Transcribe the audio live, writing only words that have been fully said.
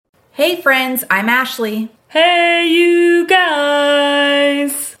Hey friends, I'm Ashley. Hey you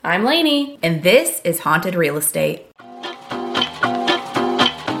guys! I'm Lainey. And this is Haunted Real Estate.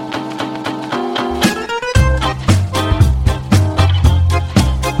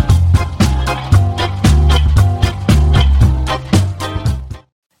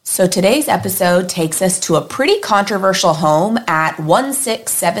 So today's episode takes us to a pretty controversial home at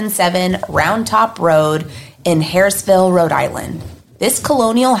 1677 Round Top Road in Harrisville, Rhode Island. This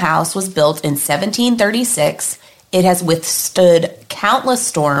colonial house was built in 1736. It has withstood countless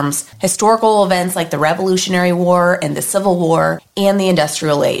storms, historical events like the Revolutionary War and the Civil War, and the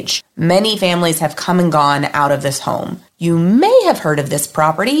Industrial Age. Many families have come and gone out of this home. You may have heard of this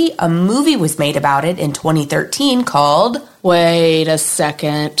property. A movie was made about it in 2013 called... Wait a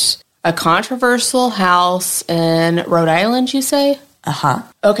second. A controversial house in Rhode Island, you say? Uh-huh.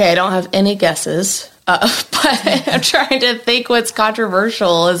 Okay, I don't have any guesses. But I'm trying to think what's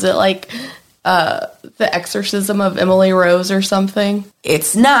controversial. Is it like the exorcism of Emily Rose or something?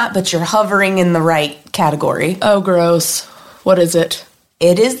 It's not, but you're hovering in the right category. Oh, gross. What is it?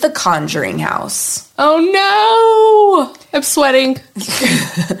 It is the Conjuring House. Oh, no! I'm sweating.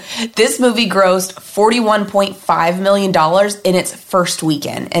 This movie grossed $41.5 million in its first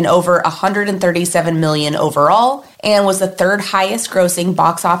weekend and over $137 million overall, and was the third highest grossing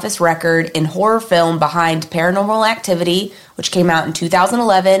box office record in horror film behind Paranormal Activity, which came out in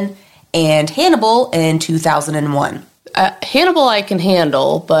 2011, and Hannibal in 2001. Hannibal I can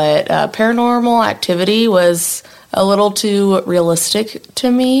handle, but Paranormal Activity was a little too realistic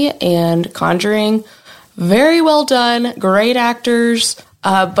to me, and Conjuring, very well done, great actors,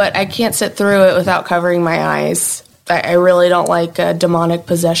 but I can't sit through it without covering my eyes. I really don't like demonic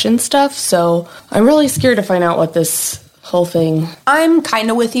possession stuff, so I'm really scared to find out what this whole thing... I'm kind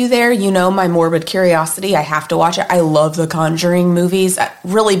of with you there. You know, my morbid curiosity, I have to watch it. I love the Conjuring movies.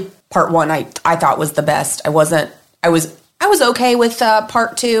 Really, part one I thought was the best. I was okay with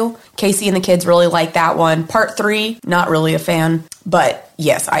part two. Casey and the kids really liked that one. Part three, not really a fan. But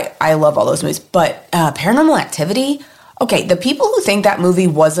yes, I love all those movies. But Paranormal Activity, okay, the people who think that movie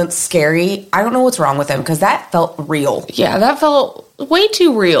wasn't scary, I don't know what's wrong with them because that felt real. Yeah, that felt way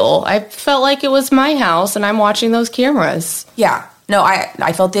too real. I felt like it was my house and I'm watching those cameras. Yeah. No,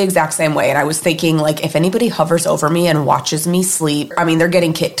 I felt the exact same way. And I was thinking, like, if anybody hovers over me and watches me sleep, I mean, they're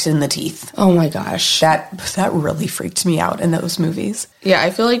getting kicked in the teeth. Oh, my gosh. That really freaked me out in those movies. Yeah, I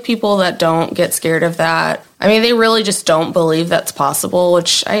feel like people that don't get scared of that, I mean, they really just don't believe that's possible,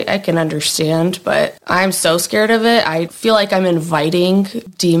 which I can understand, but I'm so scared of it. I feel like I'm inviting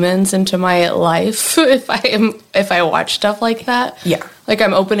demons into my life if I watch stuff like that. Yeah. Like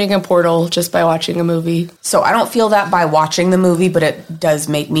I'm opening a portal just by watching a movie. So I don't feel that by watching the movie, but it does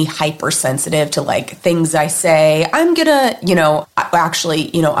make me hypersensitive to like things I say. I'm gonna,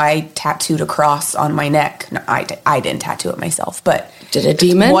 I tattooed a cross on my neck. No, I didn't tattoo it myself, but... Did a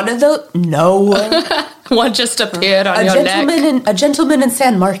demon? One of the... No. One just appeared on your neck. A gentleman in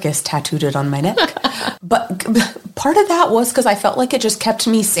San Marcos tattooed it on my neck. But part of that was because I felt like it just kept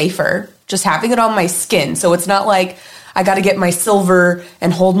me safer, just having it on my skin. So it's not like I got to get my silver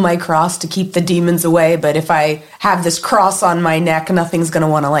and hold my cross to keep the demons away. But if I have this cross on my neck, nothing's going to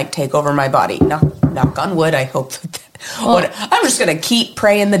want to like take over my body. Knock on wood, I hope that... I'm just going to keep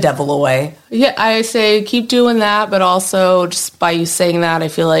praying the devil away. Yeah, I say keep doing that, but also just by you saying that, I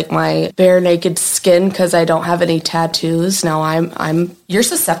feel like my bare naked skin, because I don't have any tattoos, now I'm... You're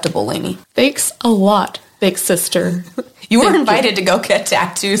susceptible, Lainey. Thanks a lot, big sister. You were invited to go get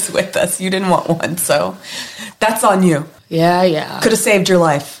tattoos with us. You didn't want one, so that's on you. Yeah. Could have saved your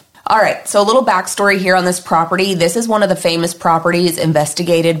life. All right, so a little backstory here on this property. This is one of the famous properties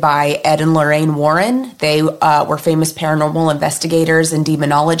investigated by Ed and Lorraine Warren. They were famous paranormal investigators and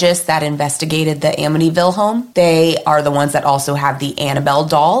demonologists that investigated the Amityville home. They are the ones that also have the Annabelle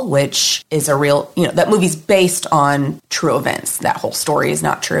doll, which is a real, that movie's based on true events. That whole story is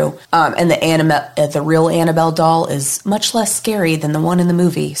not true. And the real Annabelle doll is much less scary than the one in the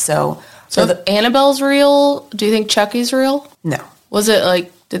movie. So if Annabelle's real, do you think Chucky's real? No. Was it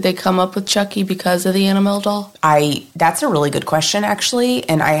like... Did they come up with Chucky because of the Annabelle doll? That's a really good question, actually,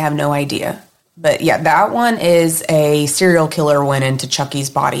 and I have no idea. But yeah, that one is a serial killer went into Chucky's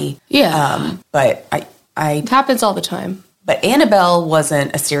body. Yeah. But it happens all the time. But Annabelle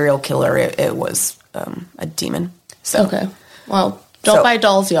wasn't a serial killer. It was a demon. So. Okay. Well, Don't buy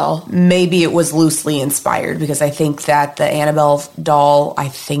dolls, y'all. Maybe it was loosely inspired because I think that the Annabelle doll, I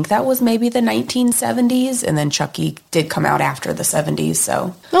think that was maybe the 1970s, and then Chucky did come out after the 70s,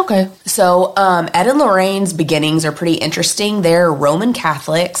 so. Okay. So Ed and Lorraine's beginnings are pretty interesting. They're Roman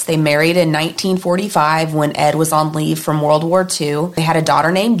Catholics. They married in 1945 when Ed was on leave from World War II. They had a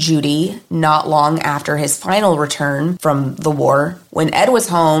daughter named Judy not long after his final return from the war. When Ed was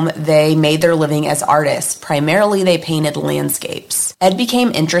home, they made their living as artists. Primarily, they painted landscapes. Ed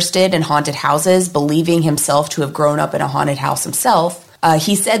became interested in haunted houses, believing himself to have grown up in a haunted house himself.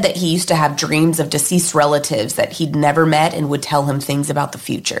 He said that he used to have dreams of deceased relatives that he'd never met and would tell him things about the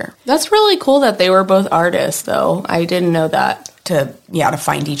future. That's really cool that they were both artists, though. I didn't know that. To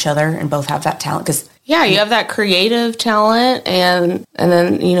find each other and both have that talent. Because yeah, you have that creative talent, and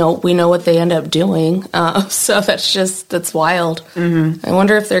then, we know what they end up doing. So that's wild. Mm-hmm. I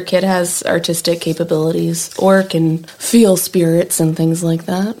wonder if their kid has artistic capabilities or can feel spirits and things like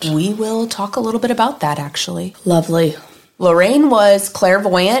that. We will talk a little bit about that, actually. Lovely. Lorraine was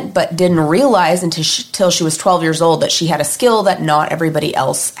clairvoyant, but didn't realize until she was 12 years old that she had a skill that not everybody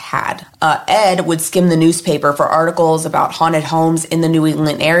else had. Ed would skim the newspaper for articles about haunted homes in the New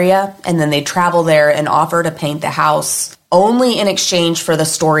England area, and then they'd travel there and offer to paint the house only in exchange for the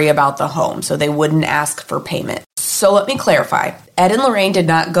story about the home, so they wouldn't ask for payment. So let me clarify. Ed and Lorraine did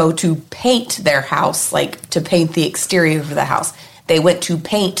not go to paint their house, like to paint the exterior of the house. They went to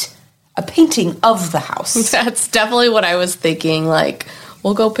paint a painting of the house. That's definitely what I was thinking. Like,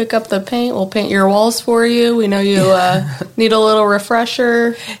 we'll go pick up the paint. We'll paint your walls for you. We know you need a little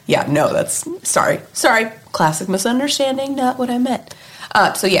refresher. Yeah, no, that's... Sorry. Classic misunderstanding. Not what I meant.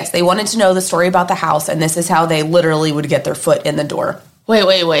 So yes, they wanted to know the story about the house, and this is how they literally would get their foot in the door.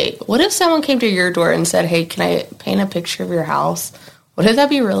 Wait. What if someone came to your door and said, hey, can I paint a picture of your house? Wouldn't that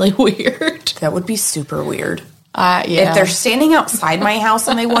be really weird? That would be super weird. Yeah. If they're standing outside my house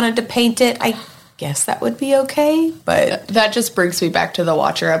and they wanted to paint it, I guess that would be okay, but... That just brings me back to the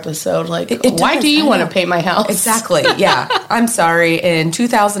Watcher episode. Like, why do you want to paint my house? Exactly, yeah. I'm sorry, in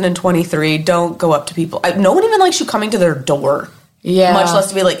 2023, don't go up to people. No one even likes you coming to their door. Yeah. Much less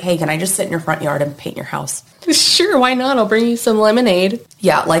to be like, hey, can I just sit in your front yard and paint your house? Sure, why not? I'll bring you some lemonade.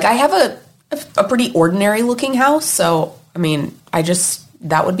 Yeah, like, I have a pretty ordinary-looking house, so, I mean,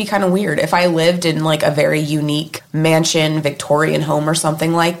 that would be kind of weird. If I lived in, like, a very unique mansion, Victorian home or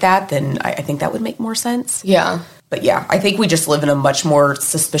something like that, then I think that would make more sense. Yeah. But yeah, I think we just live in a much more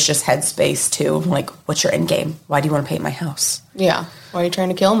suspicious headspace, too. Like, what's your end game? Why do you want to paint my house? Yeah. Why are you trying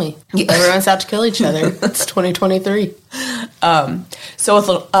to kill me? Yeah. Everyone's out to kill each other. It's 2023. So with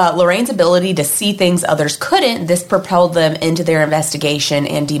Lorraine's ability to see things others couldn't, this propelled them into their investigation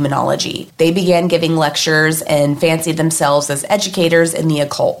and demonology. They began giving lectures and fancied themselves as educators in the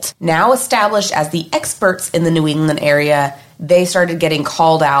occult. Now established as the experts in the New England area, they started getting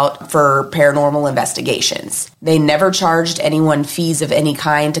called out for paranormal investigations. They never charged anyone fees of any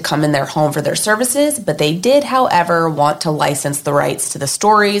kind to come in their home for their services, but they did, however, want to license the rights to the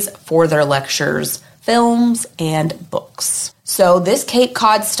stories for their lectures, films, and books. So this Cape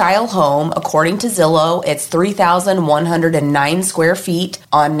Cod-style home, according to Zillow, it's 3,109 square feet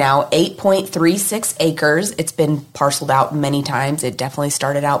on now 8.36 acres. It's been parceled out many times. It definitely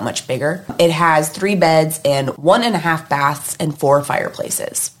started out much bigger. It has 3 beds and 1.5 baths and 4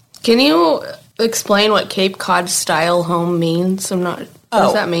 fireplaces. Can you explain what Cape Cod-style home means? What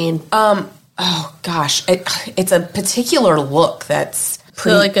does that mean? Oh, gosh. It's a particular look that's...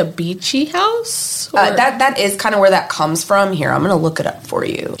 So like a beachy house? That is kind of where that comes from. Here, I'm going to look it up for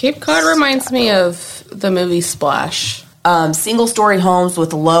you. Cape Cod reminds me of the movie Splash. Single-story homes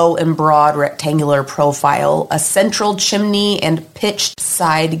with low and broad rectangular profile, a central chimney, and pitched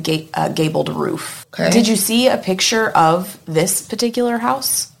side gabled roof. Okay. Did you see a picture of this particular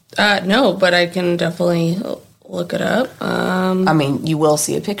house? No, but I can definitely look it up. I mean, you will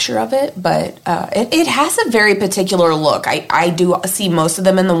see a picture of it, but it has a very particular look. I do see most of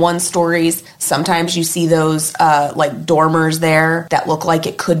them in the one-stories. Sometimes you see those, like, dormers there that look like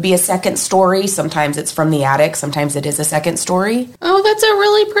it could be a second story. Sometimes it's from the attic. Sometimes it is a second story. Oh, that's a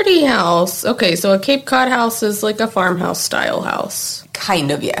really pretty house. Okay, so a Cape Cod house is like a farmhouse-style house.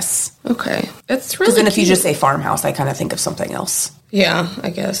 Kind of, yes. Okay. It's really Because then if you cute. just say farmhouse, I kind of think of something else. Yeah,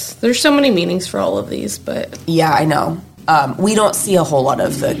 I guess. There's so many meanings for all of these, but... Yeah, I know. We don't see a whole lot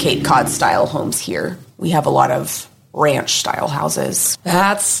of the Cape Cod-style homes here. We have a lot of ranch-style houses.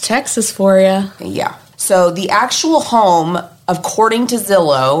 That's Texas for you. Yeah. So the actual home, according to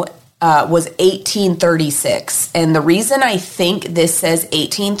Zillow, was 1836. And the reason I think this says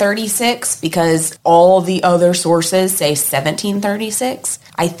 1836, because all the other sources say 1736,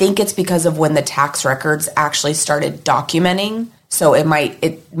 I think it's because of when the tax records actually started documenting So it might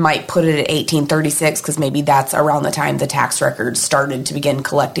put it at 1836 because maybe that's around the time the tax records started to begin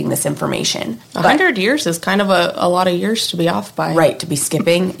collecting this information. 100 years is kind of a lot of years to be off by. Right, to be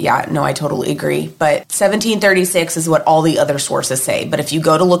skipping. Yeah, no, I totally agree. But 1736 is what all the other sources say. But if you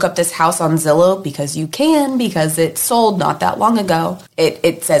go to look up this house on Zillow, because you can, because it sold not that long ago,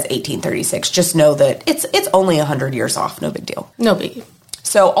 it says 1836. Just know that it's only 100 years off. No big deal. No biggie.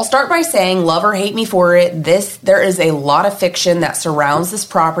 So I'll start by saying, love or hate me for it, there is a lot of fiction that surrounds this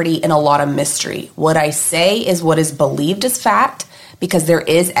property and a lot of mystery. What I say is what is believed as fact, because there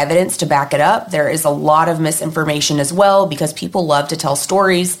is evidence to back it up. There is a lot of misinformation as well, because people love to tell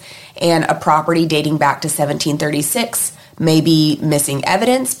stories, and a property dating back to 1736 may be missing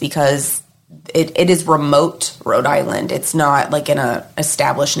evidence because it is remote Rhode Island. It's not like in a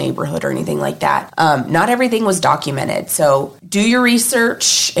established neighborhood or anything like that. Not everything was documented. So do your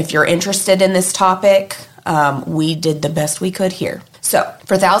research if you're interested in this topic. We did the best we could here. So,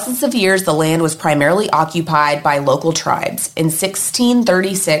 for thousands of years, the land was primarily occupied by local tribes. In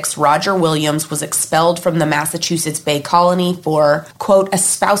 1636, Roger Williams was expelled from the Massachusetts Bay Colony for, quote,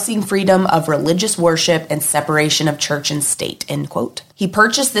 espousing freedom of religious worship and separation of church and state, end quote. He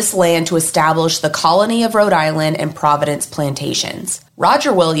purchased this land to establish the colony of Rhode Island and Providence plantations.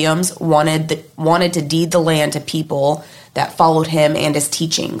 Roger Williams wanted to deed the land to people that followed him and his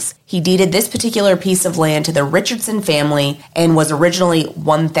teachings. He deeded this particular piece of land to the Richardson family and was originally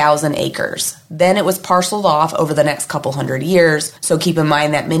 1,000 acres. Then it was parceled off over the next couple hundred years, so keep in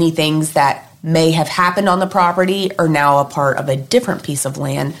mind that many things that may have happened on the property are now a part of a different piece of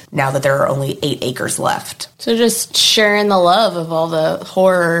land now that there are only 8 acres left. So just sharing the love of all the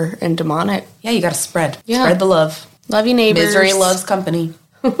horror and demonic. Yeah, you gotta spread the love. Love you, neighbors. Misery loves company.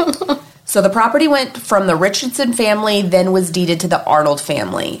 So the property went from the Richardson family, then was deeded to the Arnold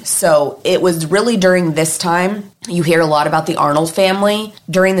family. So it was really during this time, you hear a lot about the Arnold family.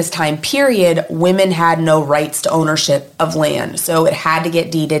 During this time period, women had no rights to ownership of land. So it had to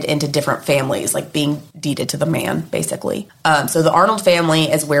get deeded into different families, like being deeded to the man, basically. So the Arnold family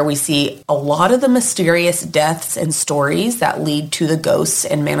is where we see a lot of the mysterious deaths and stories that lead to the ghosts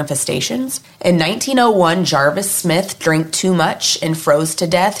and manifestations. In 1901, Jarvis Smith drank too much and froze to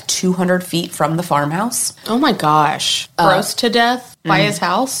death 200 feet from the farmhouse. Oh my gosh. Froze to death by his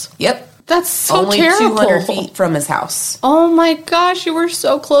house? Yep. That's so only terrible. 200 feet from his house. Oh my gosh, you were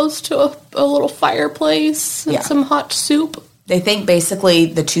so close to a little fireplace and some hot soup. They think basically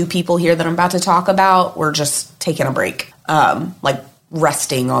the 2 people here that I'm about to talk about were just taking a break, like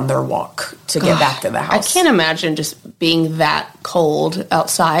resting on their walk to get back to the house. I can't imagine just being that cold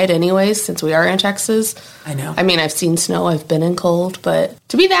outside anyways, since we are in Texas. I know. I mean, I've seen snow, I've been in cold, but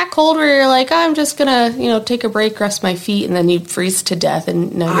to be that cold where you're like, I'm just gonna, take a break, rest my feet, and then you freeze to death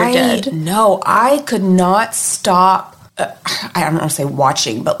and now you're dead. No, I could not stop. I don't want to say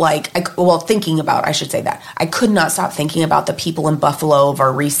watching, but thinking about, I should say that. I could not stop thinking about the people in Buffalo of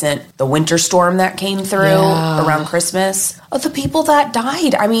the winter storm that came through around Christmas. Of the people that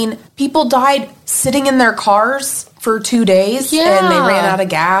died. I mean, people died sitting in their cars for 2 days and they ran out of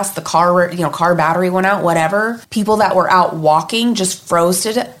gas. The car battery went out, whatever. People that were out walking just froze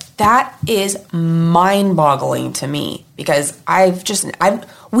to death. That is mind-boggling to me because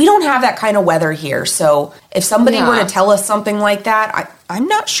we don't have that kind of weather here. So if somebody were to tell us something like that, I'm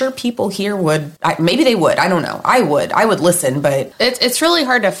not sure people here would. Maybe they would. I don't know. I would listen, but it's really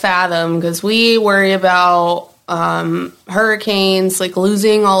hard to fathom because we worry about hurricanes, like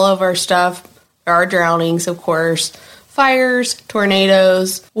losing all of our stuff, our drownings, of course. Fires,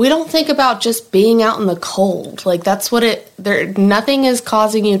 tornadoes. We don't think about just being out in the cold. Like that's what nothing is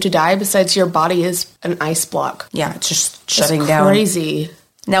causing you to die besides your body is an ice block. Yeah, it's just shutting down. Crazy.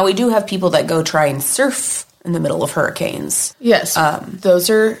 Now we do have people that go try and surf in the middle of hurricanes. Yes. Those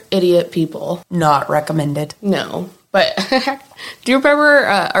are idiot people. Not recommended. No. But do you remember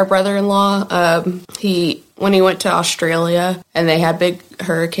our brother-in-law? When he went to Australia and they had big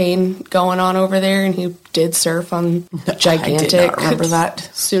hurricane going on over there, and he did surf on gigantic, I did not remember that,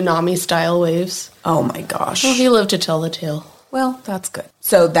 tsunami-style waves. Oh my gosh! Well, he lived to tell the tale. Well, that's good.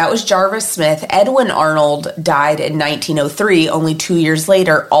 So that was Jarvis Smith. Edwin Arnold died in 1903, only 2 years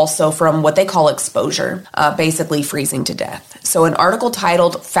later, also from what they call exposure, basically freezing to death. So an article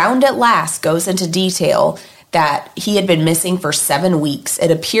titled "Found at Last" goes into detail that he had been missing for 7 weeks.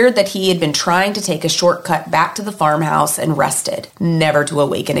 It appeared that he had been trying to take a shortcut back to the farmhouse and rested, never to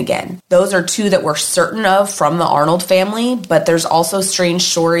awaken again. Those are 2 that we're certain of from the Arnold family, but there's also strange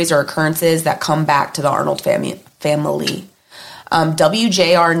stories or occurrences that come back to the Arnold family.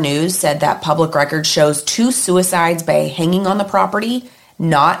 WJR News said that public record shows 2 suicides by hanging on the property,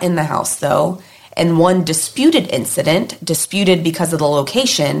 not in the house though. and one disputed incident, disputed because of the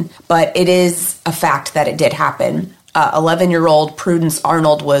location, but it is a fact that it did happen. 11-year-old Prudence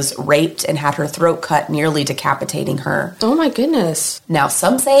Arnold was raped and had her throat cut, nearly decapitating her. Oh my goodness. Now,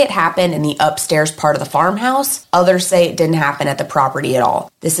 some say it happened in the upstairs part of the farmhouse. Others say it didn't happen at the property at all.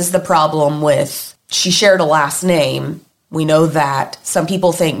 This is the problem with, she shared a last name. We know that. Some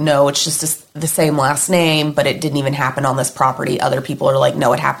people think, no, it's just the same last name, but it didn't even happen on this property. Other people are like,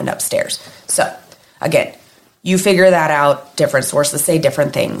 no, it happened upstairs. So, again, you figure that out. Different sources say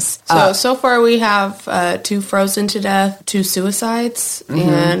different things. So far we have 2 frozen to death, 2 suicides,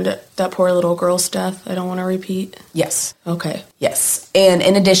 and that poor little girl's death. I don't want to repeat. Yes. Okay. Yes. And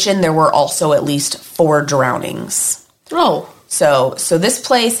in addition, there were also at least 4 drownings. Oh. So this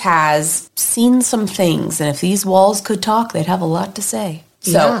place has seen some things, and if these walls could talk, they'd have a lot to say.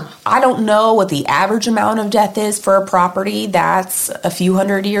 So Yeah. I don't know what the average amount of death is for a property that's a few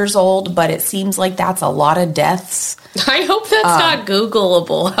hundred years old, but it seems like that's a lot of deaths. I hope that's not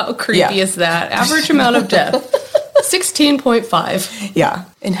Googleable. How creepy is that? Average amount of death. 16.5. Yeah.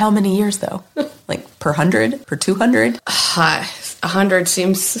 In how many years, though? Like per 100? Per 200? 100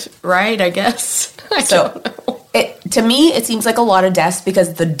 seems right, I guess. I don't know. To me, it seems like a lot of deaths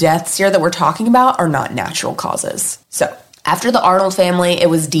because the deaths here that we're talking about are not natural causes. So, after the Arnold family, it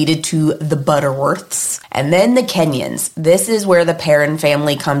was deeded to the Butterworths and then the Kenyons. This is where the Perrin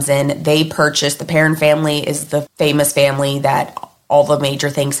family comes in. They purchased, the Perrin family is the famous family that all the major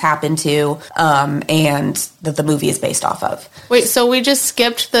things happen to, and that the movie is based off of. Wait, so we just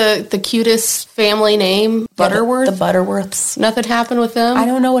skipped the cutest family name, Butterworth? The Butterworths. Nothing happened with them? I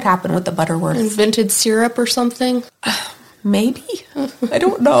don't know what happened with the Butterworths. Invented syrup or something? Maybe. I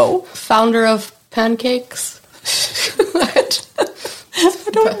don't know. Founder of pancakes?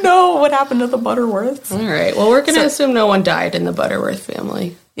 I don't know what happened to the Butterworths. All right. Well, we're going to assume no one died in the Butterworth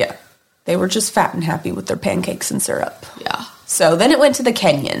family. Yeah. They were just fat and happy with their pancakes and syrup. Yeah. So then it went to the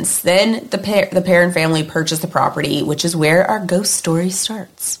Kenyons. Then the Perrin family purchased the property, which is where our ghost story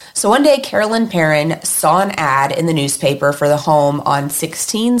starts. So one day, Carolyn Perrin saw an ad in the newspaper for the home on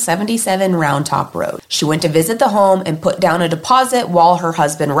 1677 Round Top Road. She went to visit the home and put down a deposit while her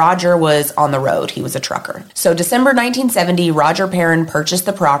husband Roger was on the road. He was a trucker. So December 1970, Roger Perrin purchased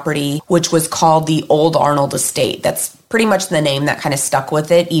the property, which was called the Old Arnold Estate. That's pretty much the name that kind of stuck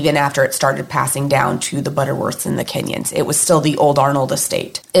with it, even after it started passing down to the Butterworths and the Kenyons. It was still the Old Arnold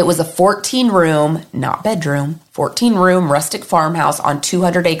Estate. It was a 14-room, not bedroom, 14-room rustic farmhouse on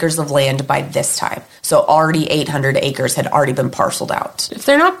 200 acres of land by this time. So already 800 acres had already been parceled out. If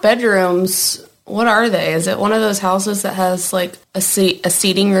they're not bedrooms, what are they? Is it one of those houses that has like a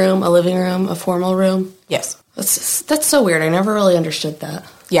seating room, a living room, a formal room? Yes. That's so weird. I never really understood that.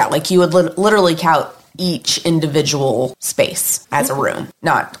 Yeah, like you would literally count each individual space as a room,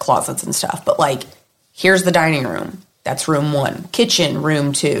 not closets and stuff, but like, here's the dining room. That's room 1. Kitchen,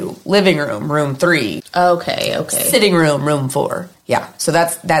 room 2. Living room, room 3. Okay. Sitting room, room 4. Yeah, so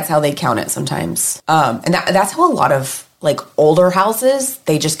that's how they count it sometimes. And that's how a lot of like older houses,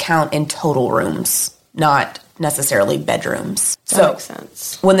 they just count in total rooms, not necessarily bedrooms. That makes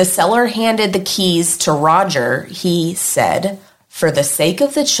sense. When the seller handed the keys to Roger, he said, "For the sake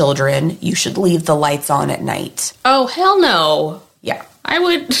of the children, you should leave the lights on at night." Oh, hell no. Yeah. I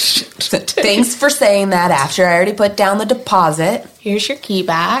would... Thanks for saying that after I already put down the deposit. Here's your key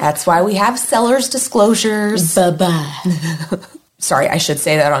back. That's why we have seller's disclosures. Bye-bye. Sorry, I should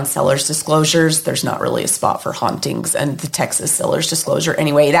say that on seller's disclosures. There's not really a spot for hauntings and the Texas seller's disclosure.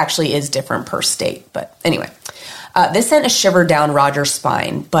 Anyway, it actually is different per state. But anyway, this sent a shiver down Roger's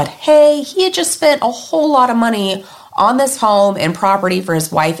spine. But hey, he had just spent a whole lot of money on this home and property for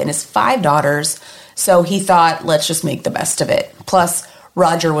his wife and his 5 daughters. So he thought, let's just make the best of it. Plus,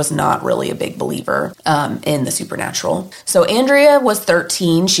 Roger was not really a big believer in the supernatural. So Andrea was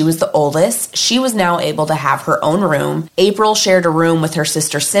 13. She was the oldest. She was now able to have her own room. April shared a room with her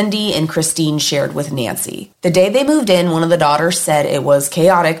sister Cindy, and Christine shared with Nancy. The day they moved in, one of the daughters said it was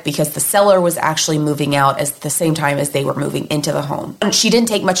chaotic because the seller was actually moving out at the same time as they were moving into the home. She didn't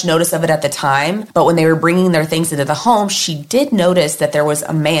take much notice of it at the time, but when they were bringing their things into the home, she did notice that there was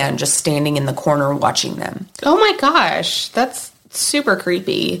a man just standing in the corner watching them. Oh my gosh, that's super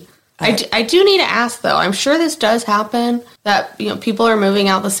creepy. I do need to ask, though. I'm sure this does happen, that people are moving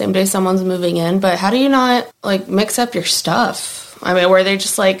out the same day someone's moving in, but how do you not, like, mix up your stuff? I mean, were they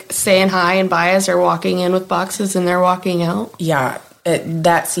just, like, saying hi and bye as they're walking in with boxes and they're walking out? Yeah,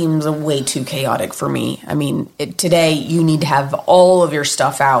 that seems way too chaotic for me. I mean, today you need to have all of your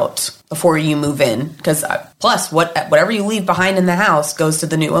stuff out before you move in, because plus, whatever you leave behind in the house goes to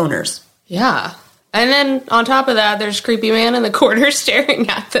the new owners. Yeah. And then on top of that, there's creepy man in the corner staring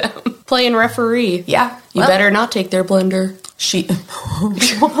at them, playing referee. Yeah. You better not take their blender.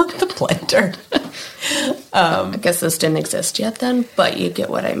 The blender. I guess this didn't exist yet then, but you get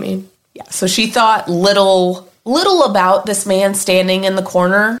what I mean. Yeah. So she thought little about this man standing in the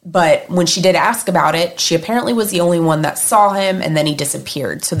corner, but when she did ask about it, she apparently was the only one that saw him, and then he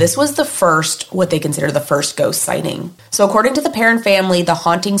disappeared. So this was what they consider the first ghost sighting. So according to the Perrin family, the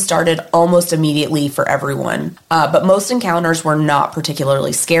haunting started almost immediately for everyone, but most encounters were not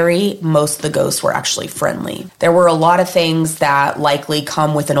particularly scary. Most of the ghosts were actually friendly. There were a lot of things that likely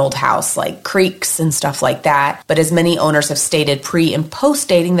come with an old house, like creaks and stuff like that, but as many owners have stated pre and post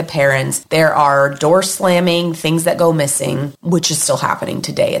dating the Perrins, there are door slamming, things that go missing, which is still happening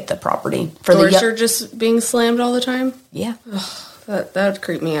today at the property. Doors are just being slammed all the time? Yeah. That would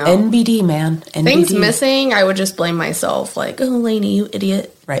creep me out. NBD, man. NBD. Things missing, I would just blame myself. Like, oh, Lainey, you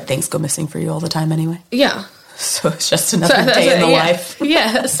idiot. Right, things go missing for you all the time anyway. Yeah. So it's just another day in the life.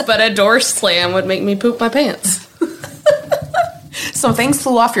 Yes, but a door slam would make me poop my pants. Some things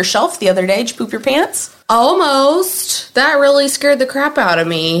flew off your shelf the other day. Did you poop your pants? Almost. That really scared the crap out of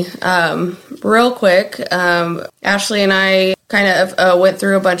me. Real quick, Ashley and I kind of went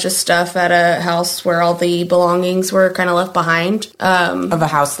through a bunch of stuff at a house where all the belongings were kind of left behind. Of a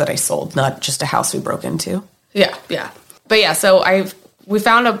house that I sold, not just a house we broke into. Yeah. But yeah, so we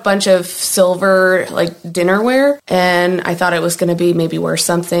found a bunch of silver, like, dinnerware, and I thought it was going to be maybe worth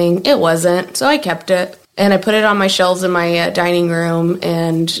something. It wasn't, so I kept it. And I put it on my shelves in my dining room,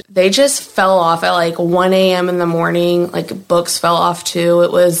 and they just fell off at like 1 a.m. in the morning. Like, books fell off too.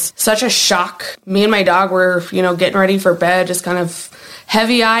 It was such a shock. Me and my dog were, getting ready for bed, just kind of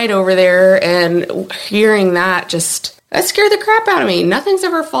heavy-eyed over there, and hearing that scared the crap out of me. Nothing's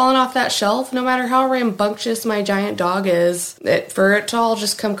ever fallen off that shelf, no matter how rambunctious my giant dog is. For it to all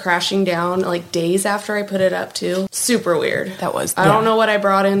just come crashing down, like, days after I put it up, too. Super weird. I don't know what I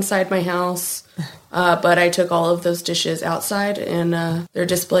brought inside my house. But I took all of those dishes outside, and they're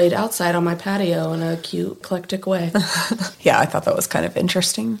displayed outside on my patio in a cute, eclectic way. Yeah, I thought that was kind of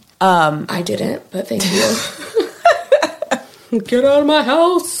interesting. I didn't, but thank you. Get out of my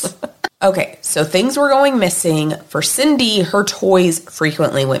house. Okay, so things were going missing. For Cindy, her toys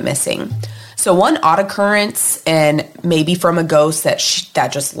frequently went missing. So one odd occurrence, and maybe from a ghost that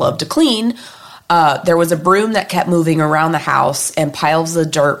just loved to clean, there was a broom that kept moving around the house, and piles of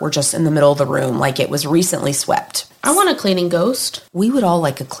dirt were just in the middle of the room, like it was recently swept. I want a cleaning ghost. We would all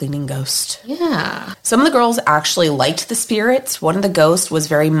like a cleaning ghost. Yeah. Some of the girls actually liked the spirits. One of the ghosts was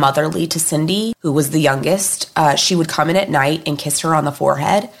very motherly to Cindy, who was the youngest. She would come in at night and kiss her on the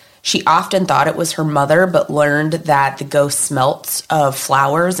forehead. She often thought it was her mother, but learned that the ghost smelt of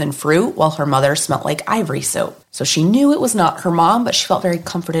flowers and fruit, while her mother smelt like ivory soap. So she knew it was not her mom, but she felt very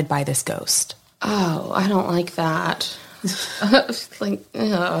comforted by this ghost. Oh, I don't like that. Like,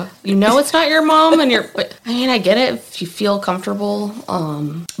 it's not your mom, but I mean, I get it if you feel comfortable.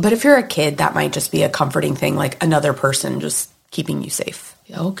 But if you're a kid, that might just be a comforting thing, like another person just keeping you safe.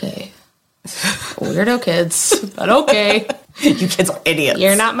 Yeah, okay. Weirdo kids, but okay. You kids are idiots.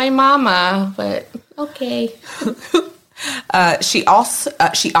 You're not my mama, but okay. She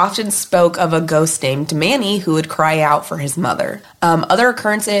often spoke of a ghost named Manny who would cry out for his mother. Other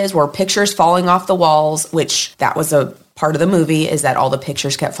occurrences were pictures falling off the walls, which that was a part of the movie, is that all the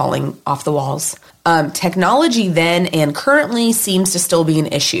pictures kept falling off the walls. Technology then and currently seems to still be an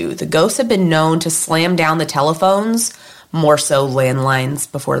issue. The ghosts have been known to slam down the telephones, more so landlines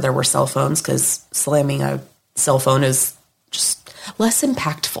before there were cell phones, because slamming a cell phone is just less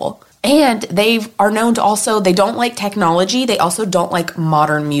impactful. And they are known to also, they don't like technology. They also don't like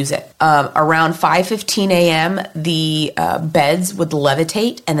modern music. Around 5:15 a.m., the beds would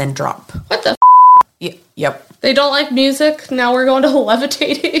levitate and then drop. What the Yep. They don't like music? Now we're going to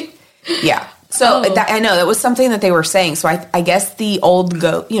levitating? Yeah. So I know that was something that they were saying. So I guess the old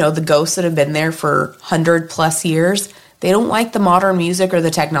the ghosts that have been there for 100 plus years, they don't like the modern music or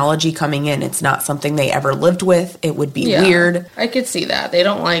the technology coming in. It's not something they ever lived with. It would be weird. I could see that. They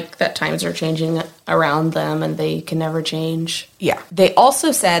don't like that times are changing around them and they can never change. Yeah. They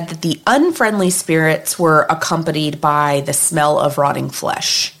also said that the unfriendly spirits were accompanied by the smell of rotting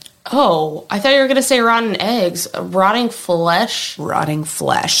flesh. Oh, I thought you were going to say rotten eggs. Rotting flesh? Rotting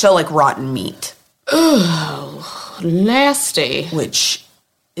flesh. So like rotten meat. Oh, nasty. Which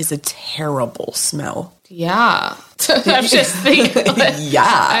is a terrible smell. Yeah. I'm just thinking.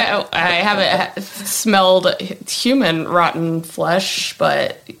 Yeah. I haven't smelled human rotten flesh,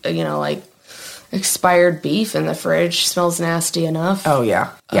 but, like expired beef in the fridge smells nasty enough. Oh,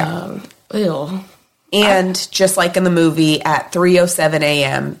 yeah. Yeah. Ew. And just like in the movie, at 3:07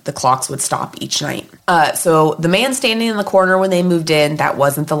 a.m., the clocks would stop each night. So the man standing in the corner when they moved in, that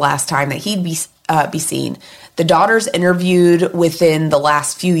wasn't the last time that he'd be seen. The daughters interviewed within the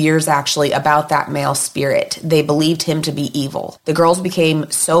last few years, actually, about that male spirit. They believed him to be evil. The girls became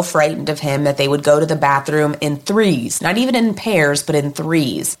so frightened of him that they would go to the bathroom in threes, not even in pairs, but in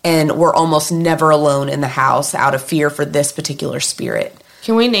threes, and were almost never alone in the house out of fear for this particular spirit.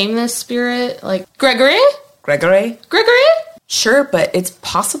 Can we name this spirit, like, Gregory? Gregory? Gregory? Sure, but it's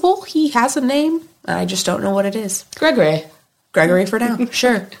possible he has a name. I just don't know what it is. Gregory. Gregory for now,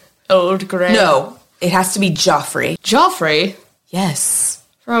 sure. Old Greg. No, it has to be Joffrey. Joffrey? Yes.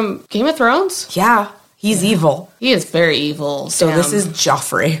 From Game of Thrones? Yeah, he's evil. He is very evil. So this is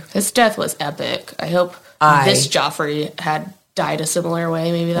Joffrey. His death was epic. I hope this Joffrey had died a similar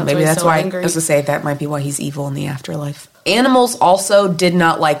way. Maybe that's why angry. I was going to say that might be why he's evil in the afterlife. Animals also did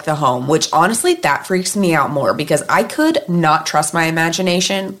not like the home, which honestly, that freaks me out more because I could not trust my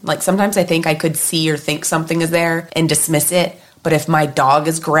imagination. Like sometimes I think I could see or think something is there and dismiss it. But if my dog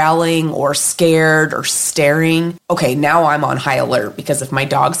is growling or scared or staring, okay, now I'm on high alert because if my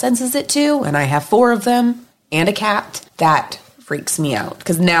dog senses it too, and I have 4 of them and a cat, that freaks me out.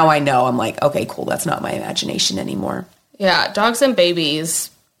 Because now I know, I'm like, okay, cool, that's not my imagination anymore. Yeah, dogs and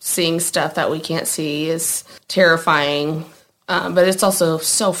babies seeing stuff that we can't see is terrifying. But it's also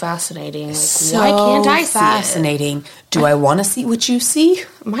so fascinating. Like, so why can't I fascinating. See it? Do I want to see what you see?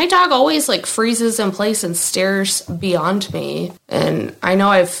 My dog always like freezes in place and stares beyond me. And I know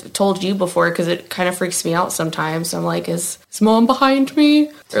I've told you before because it kind of freaks me out sometimes. I'm like, is mom behind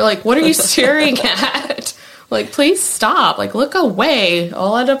me? Or like, what are you staring at? Like, please stop. Like, look away.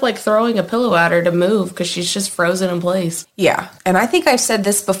 I'll end up, like, throwing a pillow at her to move because she's just frozen in place. Yeah. And I think I've said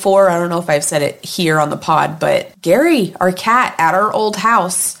this before. I don't know if I've said it here on the pod, but Gary, our cat at our old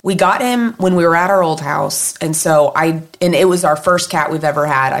house, we got him when we were at our old house. And so and it was our first cat we've ever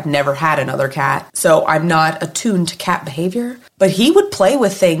had. I've never had another cat. So I'm not attuned to cat behavior. But he would play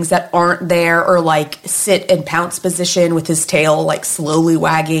with things that aren't there or, like, sit in pounce position with his tail, like, slowly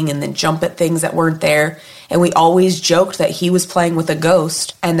wagging and then jump at things that weren't there. And we always joked that he was playing with a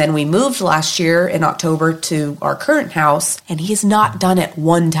ghost. And then we moved last year in October to our current house, and he has not done it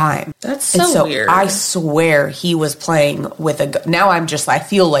one time. That's so weird. I swear he was playing with a ghost. Now I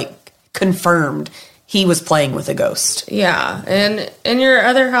feel like confirmed he was playing with a ghost. Yeah, and in your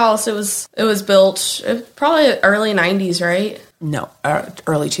other house, it was built probably early 90s, right? No,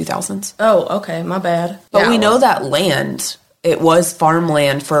 early 2000s. Oh, okay, my bad. But we know that land, it was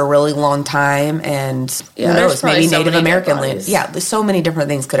farmland for a really long time, and who knows, maybe Native American land. Yeah, there's so many different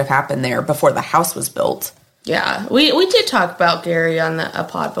things could have happened there before the house was built. Yeah, we did talk about Gary on a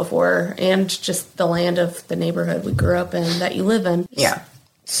pod before, and just the land of the neighborhood we grew up in that you live in. Yeah.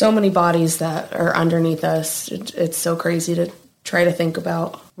 So many bodies that are underneath us. It's so crazy to try to think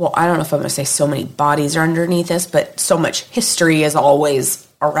about. Well, I don't know if I'm going to say so many bodies are underneath us, but so much history is always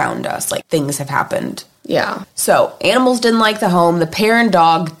around us. Like, things have happened. Yeah. So, animals didn't like the home. The parent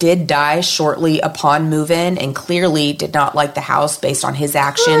dog did die shortly upon move-in and clearly did not like the house based on his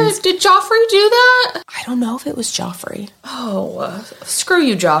actions. Did Joffrey do that? I don't know if it was Joffrey. Oh, screw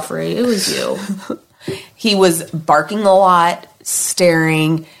you, Joffrey. It was you. He was barking a lot,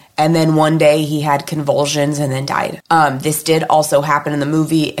 staring, and then one day he had convulsions and then died. This did also happen in the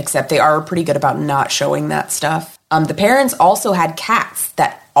movie, except they are pretty good about not showing that stuff. The parents also had cats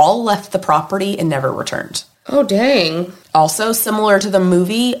that all left the property and never returned. Oh, dang. Also, similar to the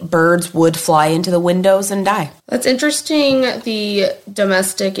movie, birds would fly into the windows and die. That's interesting. The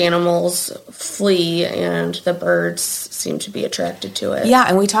domestic animals flee and the birds seem to be attracted to it. Yeah,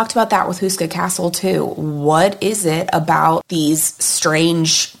 and we talked about that with Huska Castle, too. What is it about these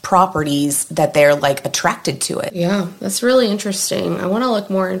strange properties that they're, like, attracted to it? Yeah, that's really interesting. I want to look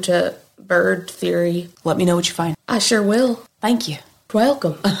more into bird theory. Let me know what you find. I sure will. Thank you.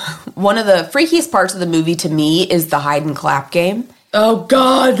 Welcome. One of the freakiest parts of the movie to me is the hide and clap game. Oh,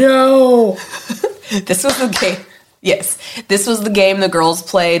 God, no. This was the game. Yes, this was the game the girls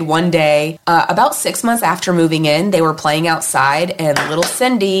played one day. About 6 months after moving in, they were playing outside, and little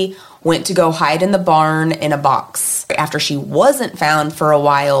Cindy went to go hide in the barn in a box. After she wasn't found for a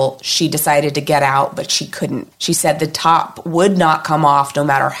while, she decided to get out, but she couldn't. She said the top would not come off no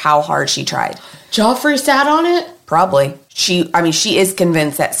matter how hard she tried. Joffrey sat on it? Probably. She is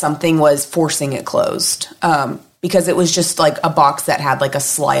convinced that something was forcing it closed. because it was just like a box that had like a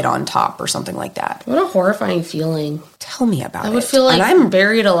slide on top or something like that. What a horrifying feeling. Tell me about it. I would feel like I'm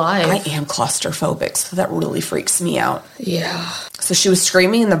buried alive. I am claustrophobic, so that really freaks me out. Yeah. So she was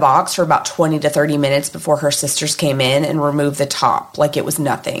screaming in the box for about 20 to 30 minutes before her sisters came in and removed the top like it was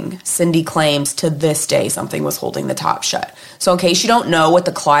nothing. Cindy claims to this day something was holding the top shut. So in case you don't know what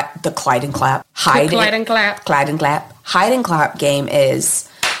the Clyde and Clap hide and clap game is,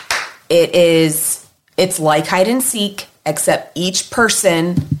 it's like hide and seek, except each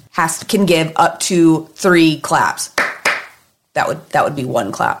person can give up to 3 claps. That would be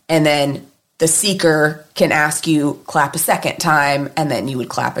 1 clap. And then the seeker can ask you clap a second time, and then you would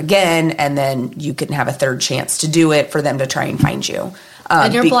clap again, and then you can have a third chance to do it for them to try and find you.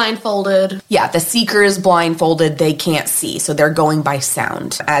 And you're blindfolded. Yeah, the seeker is blindfolded. They can't see, so they're going by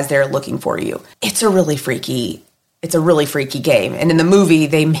sound as they're looking for you. It's a really freaky game. And in the movie,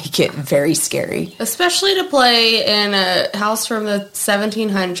 they make it very scary. Especially to play in a house from the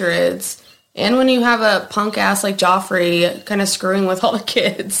 1700s. And when you have a punk ass like Joffrey kind of screwing with all the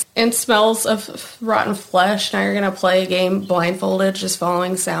kids and smells of rotten flesh, now you're going to play a game blindfolded, just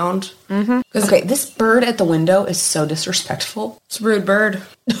following sound. Mm-hmm. Okay, this bird at the window is so disrespectful. It's a rude bird.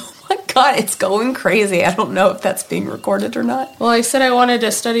 Oh my God, it's going crazy. I don't know if that's being recorded or not. Well, I said I wanted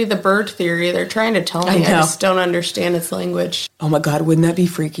to study the bird theory. They're trying to tell me. I just don't understand its language. Oh my God, wouldn't that be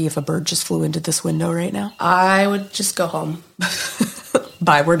freaky if a bird just flew into this window right now? I would just go home.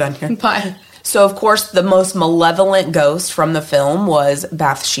 Bye, we're done here. Bye. So, of course, the most malevolent ghost from the film was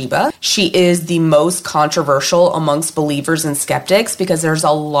Bathsheba. She is the most controversial amongst believers and skeptics because there's a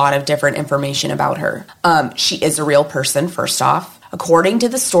lot of different information about her. She is a real person, first off. According to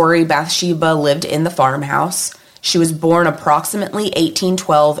the story, Bathsheba lived in the farmhouse. She was born approximately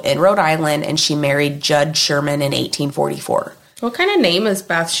 1812 in Rhode Island, and she married Judd Sherman in 1844. What kind of name is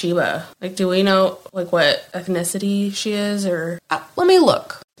Bathsheba? Like, do we know, like, what ethnicity she is, or? Let me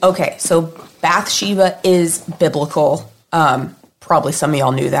look. Okay, so Bathsheba is biblical. Probably some of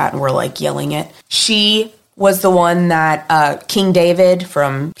y'all knew that and were, like, yelling it. She was the one that King David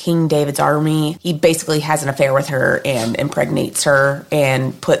from King David's army, he basically has an affair with her and impregnates her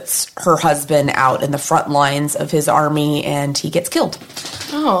and puts her husband out in the front lines of his army, and he gets killed.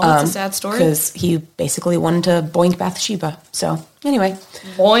 Oh, that's a sad story. Because he basically wanted to boink Bathsheba. So, anyway.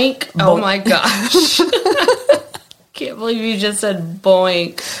 Boink? Oh my gosh. Can't believe you just said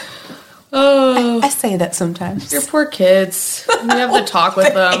boink. Oh, I say that sometimes. Your poor kids. You have to talk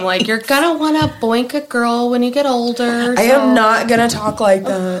with them. Like, you're going to want to boink a girl when you get older. I am not going to talk like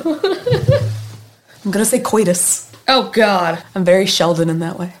that. I'm going to say coitus. Oh, God. I'm very Sheldon in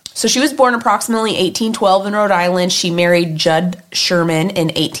that way. So she was born approximately 1812 in Rhode Island. She married Judd Sherman in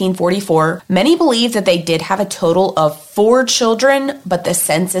 1844. Many believe that they did have a total of 4 children, but the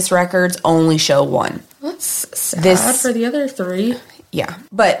census records only show 1. That's sad for the other 3. Yeah,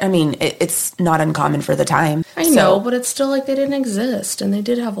 but I mean, it's not uncommon for the time. I know, but it's still like they didn't exist and they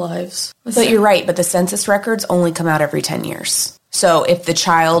did have lives. But you're right, but the census records only come out every 10 years. So if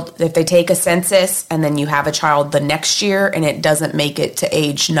they take a census and then you have a child the next year and it doesn't make it to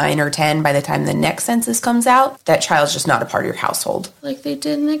age 9 or 10 by the time the next census comes out, that child's just not a part of your household. Like they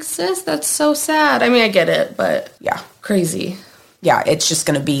didn't exist. That's so sad. I mean, I get it, but yeah, crazy. Yeah, it's just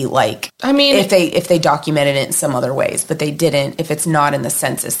going to be like, I mean, if they documented it in some other ways, but they didn't. If it's not in the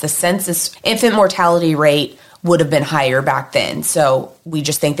census infant mortality rate would have been higher back then. So we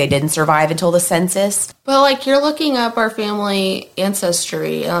just think they didn't survive until the census. But like you're looking up our family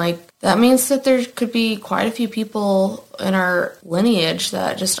ancestry, and like that means that there could be quite a few people in our lineage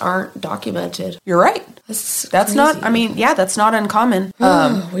that just aren't documented. You're right. That's not. I mean, yeah, that's not uncommon.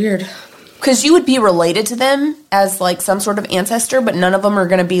 Weird. Because you would be related to them as, like, some sort of ancestor, but none of them are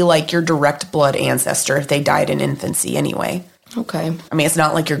going to be, like, your direct blood ancestor if they died in infancy anyway. Okay. I mean, it's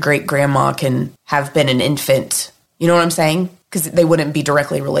not like your great-grandma can have been an infant. You know what I'm saying? Because they wouldn't be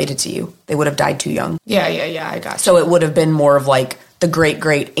directly related to you. They would have died too young. Yeah, I got you. So it would have been more of, like, the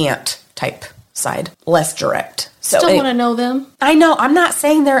great-great-aunt type side. Less direct. So Still want to know them. I know. I'm not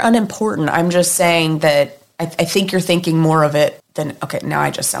saying they're unimportant. I'm just saying that I think you're thinking more of it than, okay, now I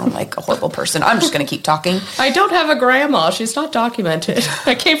just sound like a horrible person. I'm just going to keep talking. I don't have a grandma. She's not documented.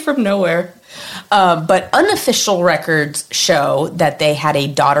 I came from nowhere. But unofficial records show that they had a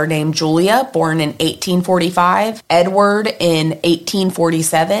daughter named Julia, born in 1845, Edward in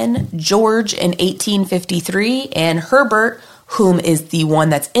 1847, George in 1853, and Herbert, whom is the one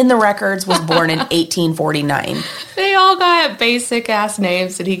that's in the records, was born in 1849. They all got basic-ass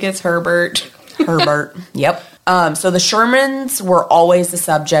names, and he gets Herbert. Herbert. Yep. So the Shermans were always the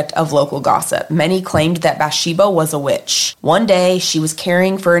subject of local gossip. Many claimed that Bathsheba was a witch. One day, she was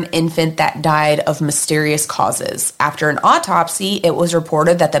caring for an infant that died of mysterious causes. After an autopsy, it was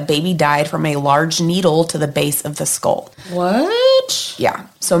reported that the baby died from a large needle to the base of the skull. What? Yeah.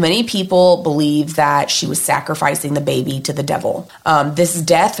 So many people believe that she was sacrificing the baby to the devil. This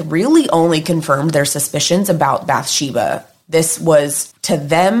death really only confirmed their suspicions about Bathsheba. This was, to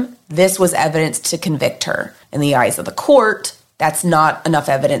them, this was evidence to convict her. In the eyes of the court, that's not enough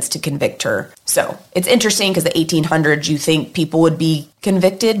evidence to convict her. So it's interesting because the 1800s, you think people would be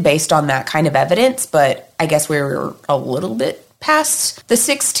convicted based on that kind of evidence, but I guess we were a little bit past the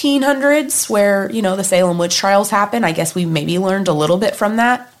 1600s where, the Salem witch trials happened. I guess we maybe learned a little bit from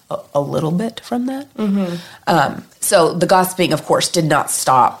that. So the gossiping, of course, did not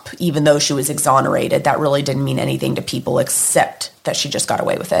stop, even though she was exonerated. That really didn't mean anything to people except that she just got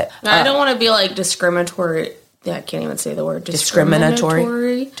away with it. I don't want to be discriminatory. Yeah, I can't even say the word. Discriminatory.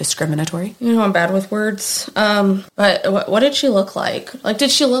 I'm bad with words. But what did she look like?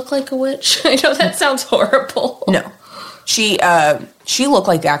 Did she look like a witch? I know that sounds horrible. No. She looked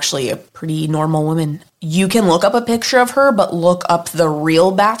like actually a pretty normal woman. You can look up a picture of her, but look up the real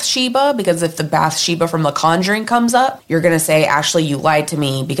Bathsheba, because if the Bathsheba from The Conjuring comes up, you're going to say, Ashley, you lied to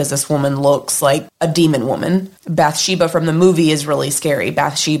me because this woman looks like a demon woman. Bathsheba from the movie is really scary.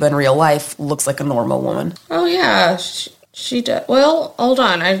 Bathsheba in real life looks like a normal woman. Oh, yeah. She did. Well, hold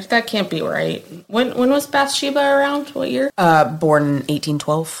on. That can't be right. When was Bathsheba around? What year? Born in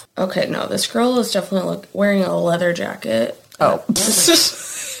 1812. Okay, no. This girl is definitely wearing a leather jacket. Oh.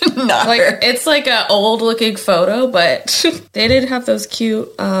 Not her. It's an old looking photo, but they did have those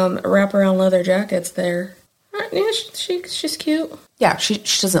cute wraparound leather jackets there. Yeah, she's cute. Yeah, she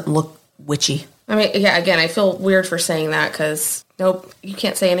doesn't look witchy. I mean, yeah, again, I feel weird for saying that because, nope, you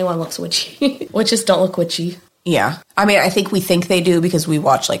can't say anyone looks witchy. Witches don't look witchy. Yeah. I mean, I think we think they do because we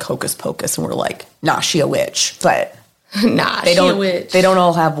watch Hocus Pocus and we're like, nah, she a witch. But nah, she a witch. They don't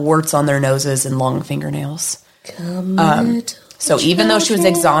all have warts on their noses and long fingernails. So even though she was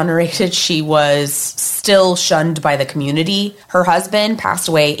exonerated, she was still shunned by the community. Her husband passed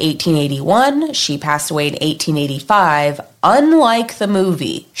away in 1881. She passed away in 1885. Unlike the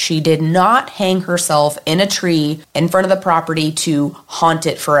movie, she did not hang herself in a tree in front of the property to haunt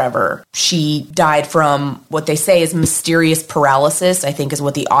it forever. She died from what they say is mysterious paralysis, I think is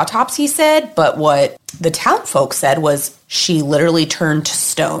what the autopsy said. But what the town folk said was she literally turned to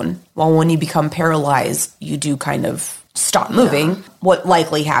stone. Well, when you become paralyzed, you do kind of stop moving. Yeah. What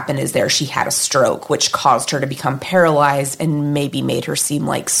likely happened is she had a stroke, which caused her to become paralyzed and maybe made her seem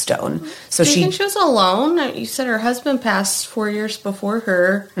like stone. So do you think she was alone? You said her husband passed 4 years before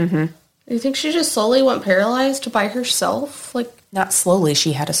her. Mm-hmm. Do you think she just slowly went paralyzed by herself? Not slowly.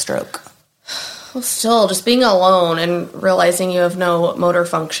 She had a stroke. Well, still, just being alone and realizing you have no motor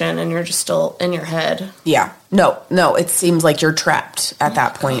function and you're just still in your head. Yeah. No, it seems like you're trapped at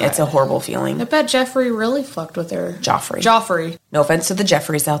that point. God. It's a horrible feeling. I bet Jeffrey really fucked with her. Joffrey. No offense to the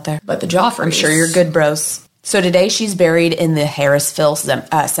Jeffreys out there. But the Joffreys. I'm sure you're good bros. So today she's buried in the Harrisville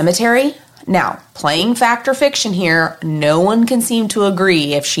Cemetery. Now, playing fact or fiction here, no one can seem to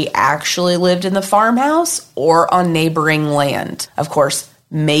agree if she actually lived in the farmhouse or on neighboring land. Of course,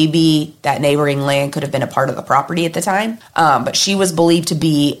 maybe that neighboring land could have been a part of the property at the time. But she was believed to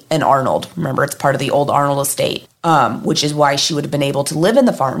be an Arnold. Remember, it's part of the old Arnold estate, which is why she would have been able to live in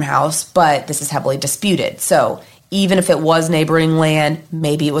the farmhouse. But this is heavily disputed. So even if it was neighboring land,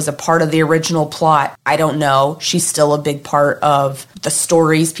 maybe it was a part of the original plot. I don't know. She's still a big part of the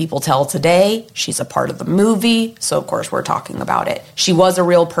stories people tell today. She's a part of the movie. So, of course, we're talking about it. She was a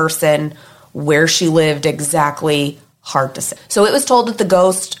real person. Where she lived exactly, hard to say. So it was told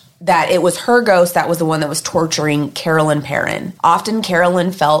that it was her ghost that was the one that was torturing Carolyn Perrin. Often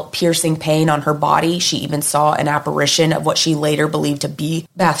Carolyn felt piercing pain on her body. She even saw an apparition of what she later believed to be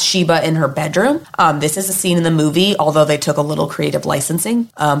Bathsheba in her bedroom. This is a scene in the movie, although they took a little creative licensing.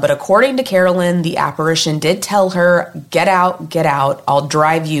 But according to Carolyn, the apparition did tell her, get out, I'll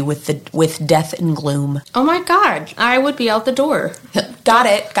drive you with death and gloom. Oh my God, I would be out the door. Got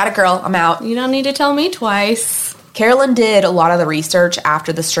it, girl, I'm out. You don't need to tell me twice. Carolyn did a lot of the research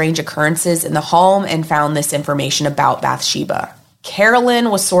after the strange occurrences in the home and found this information about Bathsheba.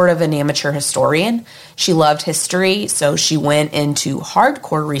 Carolyn was sort of an amateur historian. She loved history, so she went into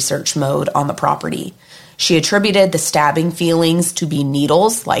hardcore research mode on the property. She attributed the stabbing feelings to be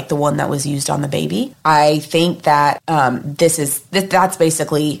needles, like the one that was used on the baby. I think that that's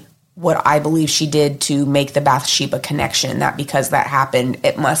basically what I believe she did to make the Bathsheba connection, that because that happened,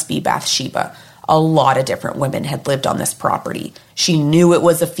 it must be Bathsheba. A lot of different women had lived on this property. She knew it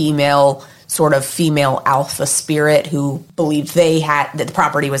was a female, sort of female alpha spirit who believed that the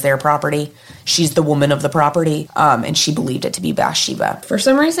property was their property. She's the woman of the property, and she believed it to be Bathsheba. For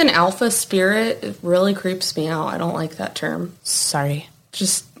some reason, alpha spirit really creeps me out. I don't like that term. Sorry.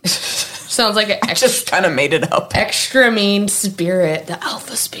 Just sounds like I just kind of made it up. Extra mean spirit, the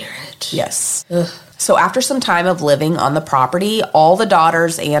alpha spirit. Yes. Ugh. So after some time of living on the property, all the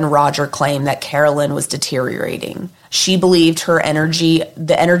daughters and Roger claimed that Carolyn was deteriorating. She believed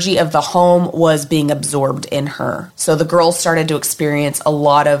the energy of the home was being absorbed in her. So the girls started to experience a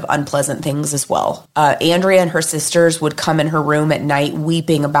lot of unpleasant things as well. Andrea and her sisters would come in her room at night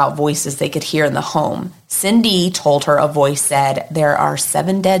weeping about voices they could hear in the home. Cindy told her a voice said, "There are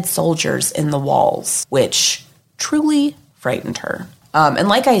 7 dead soldiers in the walls," which truly frightened her. And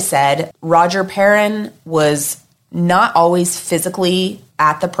like I said, Roger Perrin was not always physically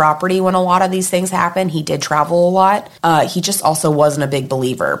at the property when a lot of these things happen. He did travel a lot. He just also wasn't a big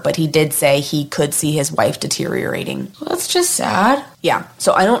believer, but he did say he could see his wife deteriorating. Well, that's just sad. Yeah.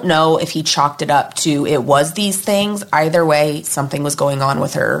 So I don't know if he chalked it up to it was these things. Either way, something was going on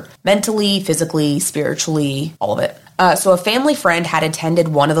with her mentally, physically, spiritually, all of it. So a family friend had attended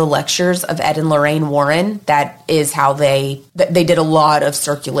one of the lectures of Ed and Lorraine Warren. That is how they did a lot of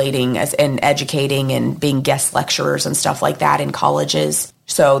circulating and educating and being guest lecturers and stuff like that in colleges.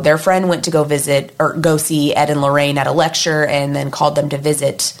 So their friend went to go see Ed and Lorraine at a lecture and then called them to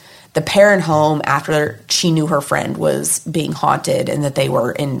visit the Perrin home after she knew her friend was being haunted and that they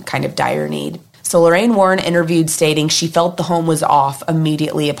were in kind of dire need. So Lorraine Warren interviewed stating she felt the home was off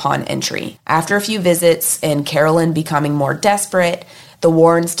immediately upon entry. After a few visits and Carolyn becoming more desperate, the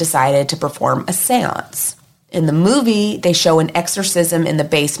Warrens decided to perform a seance. In the movie, they show an exorcism in the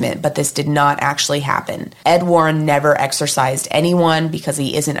basement, but this did not actually happen. Ed Warren never exorcised anyone because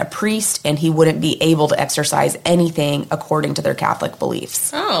he isn't a priest and he wouldn't be able to exorcise anything according to their Catholic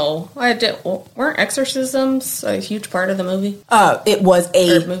beliefs. Oh, weren't exorcisms a huge part of the movie? It was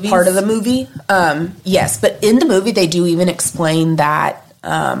a part of the movie. Yes, but in the movie, they do even explain that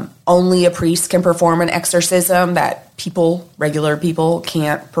only a priest can perform an exorcism, that regular people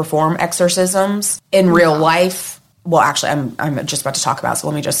can't perform exorcisms in real life. Well, actually, I'm just about to talk about it, so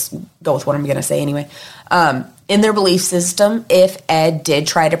let me just go with what I'm going to say anyway. In their belief system, if Ed did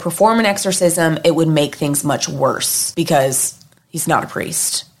try to perform an exorcism, it would make things much worse because he's not a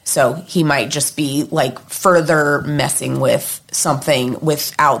priest. So he might just be like further messing with something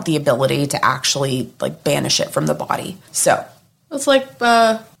without the ability to actually like banish it from the body. So it's like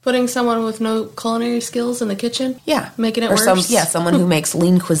putting someone with no culinary skills in the kitchen. Yeah. Making it worse. Someone who makes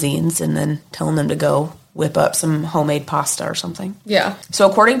lean cuisines and then telling them to go whip up some homemade pasta or something. Yeah. So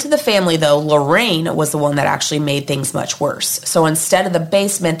according to the family, though, Lorraine was the one that actually made things much worse. So instead of the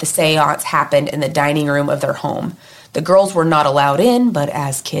basement, the seance happened in the dining room of their home. The girls were not allowed in, but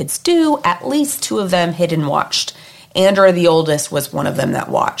as kids do, at least 2 of them hid and watched. Andrea, the oldest, was one of them that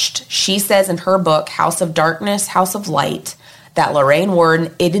watched. She says in her book, House of Darkness, House of Light, that Lorraine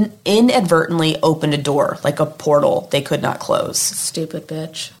Warren inadvertently opened a door, like a portal they could not close. Stupid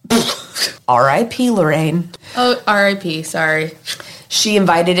bitch. R.I.P. Lorraine. Oh, R.I.P., sorry. She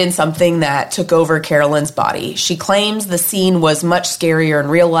invited in something that took over Carolyn's body. She claims the scene was much scarier in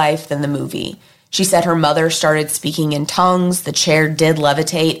real life than the movie. She said her mother started speaking in tongues, the chair did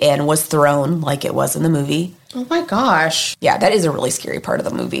levitate, and was thrown like it was in the movie. Oh my gosh. Yeah, that is a really scary part of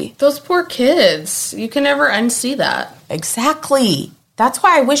the movie. Those poor kids. You can never unsee that. Exactly. That's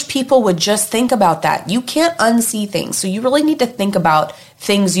why I wish people would just think about that. You can't unsee things, so you really need to think about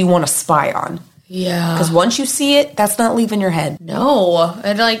things you want to spy on. Yeah. Because once you see it, that's not leaving your head. No.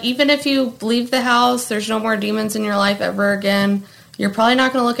 And like, even if you leave the house, there's no more demons in your life ever again. You're probably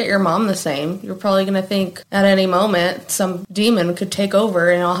not going to look at your mom the same. You're probably going to think at any moment some demon could take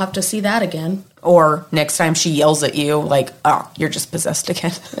over and I'll have to see that again. Or next time she yells at you, like, oh, you're just possessed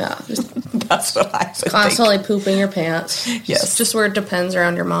again. Yeah. That's what I would constantly pooping your pants. Yes. It's just where it depends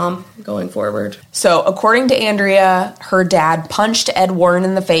around your mom going forward. So, according to Andrea, her dad punched Ed Warren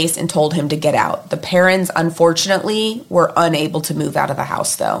in the face and told him to get out. The parents, unfortunately, were unable to move out of the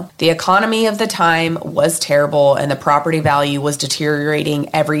house, though. The economy of the time was terrible, and the property value was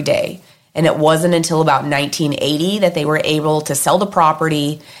deteriorating every day. And it wasn't until about 1980 that they were able to sell the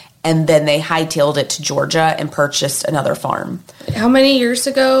property, and then they hightailed it to Georgia and purchased another farm. How many years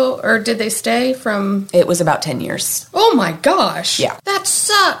ago, or did they stay from? It was about 10 years. Oh my gosh. Yeah. That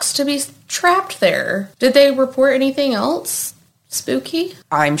sucks to be trapped there. Did they report anything else spooky?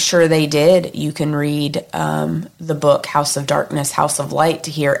 I'm sure they did. You can read the book House of Darkness, House of Light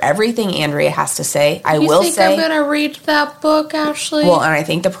to hear everything Andrea has to say. I will say, I'm going to read that book, Ashley? Well, and I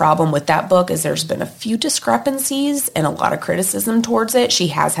think the problem with that book is there's been a few discrepancies and a lot of criticism towards it. She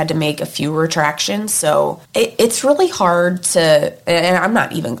has had to make a few retractions, so it's really hard to. And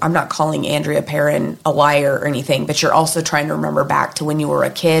I'm not calling Andrea Perron a liar or anything, but you're also trying to remember back to when you were a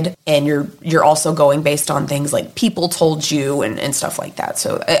kid, and you're also going based on things like people told you and stuff like that.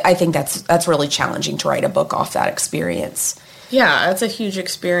 So I think that's really challenging to write a book off that experience. Yeah, that's a huge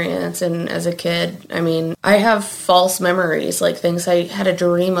experience. And as a kid, I mean, I have false memories, like things I had a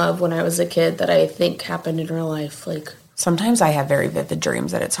dream of when I was a kid that I think happened in real life. Like sometimes I have very vivid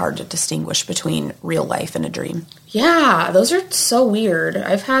dreams that it's hard to distinguish between real life and a dream. Yeah, those are so weird.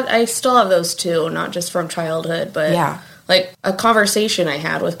 I still have those too, not just from childhood, but yeah. Like a conversation I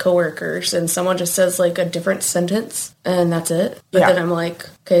had with coworkers and someone just says like a different sentence and that's it. But then I'm like,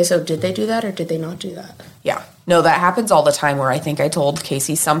 okay, so did they do that or did they not do that? Yeah. No, that happens all the time where I think I told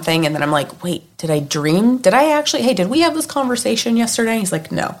Casey something and then I'm like, wait, did I dream? Did I actually, hey, did we have this conversation yesterday? He's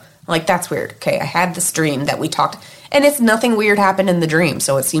like, no. I'm like, that's weird. Okay, I had this dream that we talked, and it's nothing weird happened in the dream,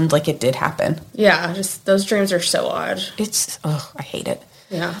 so it seemed like it did happen. Yeah, just those dreams are so odd. I hate it.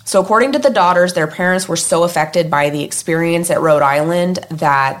 Yeah. So according to the daughters, their parents were so affected by the experience at Rhode Island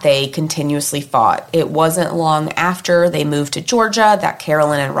that they continuously fought. It wasn't long after they moved to Georgia that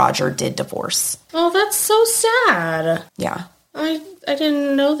Carolyn and Roger did divorce. Oh, that's so sad. Yeah. I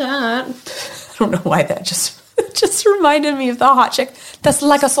didn't know that. I don't know why that just reminded me of the hot chick. That's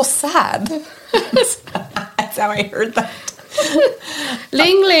like so sad. That's how I heard that.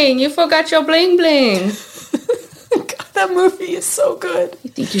 Ling Ling, you forgot your bling bling. God, that movie is so good. You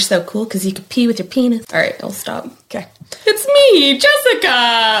think you're so cool because you can pee with your penis. All right, I'll stop. Okay. It's me,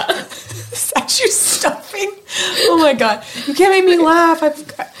 Jessica. Is that you stuffing? Oh my God. You can't make me laugh.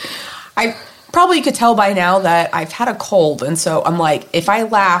 I probably could tell by now that I've had a cold. And so I'm like, if I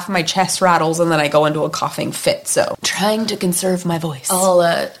laugh, my chest rattles and then I go into a coughing fit. So trying to conserve my voice.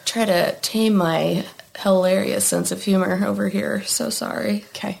 I'll try to tame my hilarious sense of humor over here. So sorry.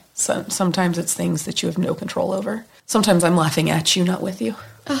 Okay. So sometimes it's things that you have no control over. Sometimes I'm laughing at you, not with you.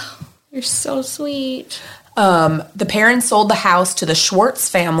 Oh, you're so sweet. The parents sold the house to the Schwartz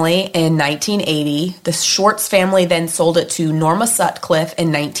family in 1980. The Schwartz family then sold it to Norma Sutcliffe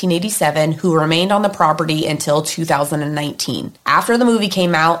in 1987, who remained on the property until 2019. After the movie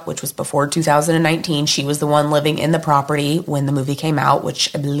came out, which was before 2019, she was the one living in the property when the movie came out,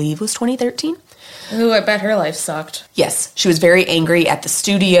 which I believe was 2013. Ooh, I bet her life sucked. Yes, she was very angry at the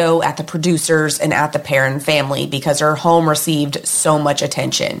studio, at the producers, and at the Perron family because her home received so much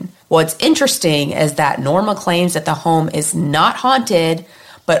attention. What's interesting is that Norma claims that the home is not haunted,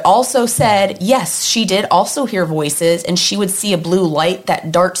 but also said, yes, she did also hear voices, and she would see a blue light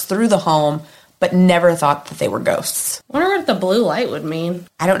that darts through the home, but never thought that they were ghosts. I wonder what the blue light would mean.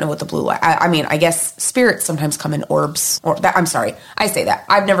 I don't know what the blue light... I mean, I guess spirits sometimes come in orbs. I'm sorry, I say that.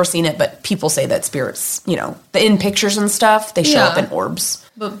 I've never seen it, but people say that spirits, in pictures and stuff, they show up in orbs.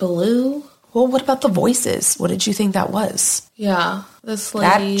 But blue? Well, what about the voices? What did you think that was? Yeah, this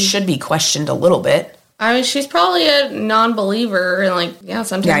lady... That should be questioned a little bit. I mean, she's probably a non-believer, and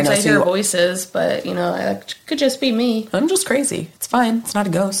sometimes I hear voices, but, that could just be me. I'm just crazy. It's fine. It's not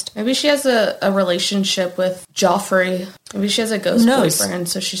a ghost. Maybe she has a relationship with Joffrey. Maybe she has a ghost boyfriend,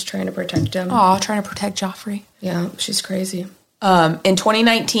 so she's trying to protect him. Aw, trying to protect Joffrey. Yeah, she's crazy. In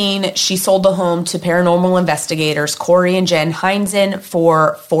 2019, she sold the home to paranormal investigators Corey and Jen Heinzen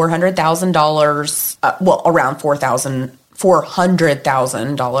for $400,000, around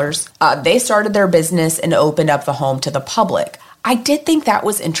 $400,000. They started their business and opened up the home to the public. I did think that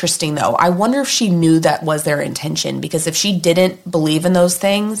was interesting, though. I wonder if she knew that was their intention, because if she didn't believe in those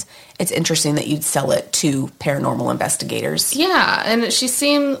things, it's interesting that you'd sell it to paranormal investigators. Yeah, and she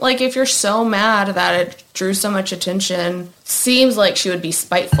seemed like if you're so mad that it drew so much attention, seems like she would be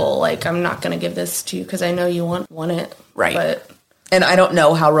spiteful. Like, I'm not going to give this to you because I know you want it. Right. But... And I don't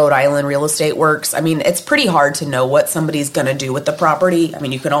know how Rhode Island real estate works. I mean, it's pretty hard to know what somebody's going to do with the property. I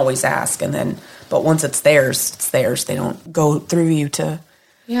mean, you can always ask, but once it's theirs, it's theirs. They don't go through you for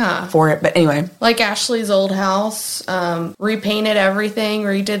it. But anyway. Like Ashley's old house, repainted everything,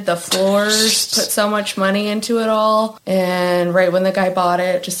 redid the floors, put so much money into it all. And right when the guy bought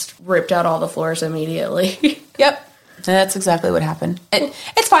it, just ripped out all the floors immediately. Yep. That's exactly what happened.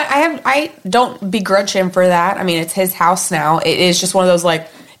 It's fine. I don't begrudge him for that. I mean, it's his house now. It is just one of those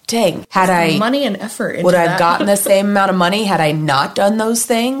dang, money and effort into would I that. have gotten the same amount of money had I not done those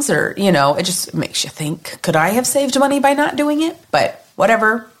things? Or, it just makes you think, could I have saved money by not doing it? But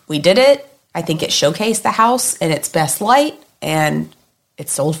whatever, we did it. I think it showcased the house in its best light. and it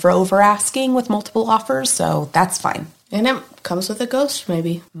sold for over asking with multiple offers, so that's fine. And it comes with a ghost,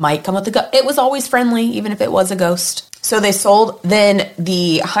 maybe. Might come with a ghost. It was always friendly, even if it was a ghost. So they sold, then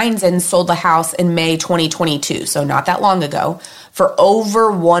the Heinzens sold the house in May 2022, so not that long ago, for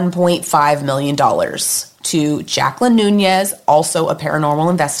over $1.5 million to Jacqueline Nunez, also a paranormal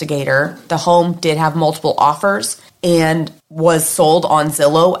investigator. The home did have multiple offers and was sold on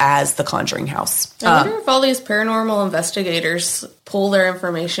Zillow as the Conjuring House. I wonder if all these paranormal investigators pull their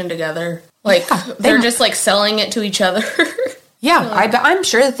information together. Like, they're just, like, selling it to each other. Yeah, I'm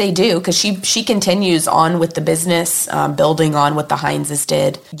sure that they do, because she continues on with the business, building on what the Heinzes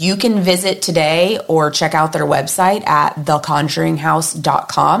did. You can visit today or check out their website at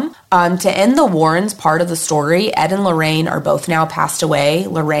theconjuringhouse.com. To end the Warrens part of the story, Ed and Lorraine are both now passed away.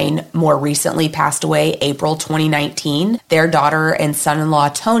 Lorraine more recently passed away April 2019. Their daughter and son-in-law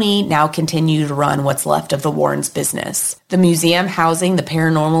Tony now continue to run what's left of the Warrens business. The museum housing the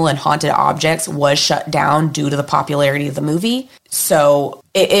paranormal and haunted objects was shut down due to the popularity of the movie. So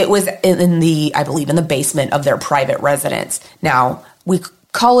it was I believe in the basement of their private residence. Now, we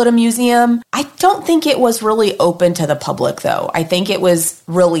call it a museum. I don't think it was really open to the public, though. I think it was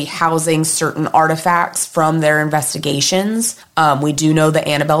really housing certain artifacts from their investigations. We do know the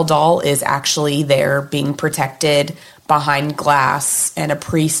Annabelle doll is actually there being protected behind glass, and a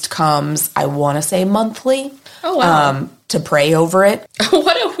priest comes, I want to say monthly, to pray over it.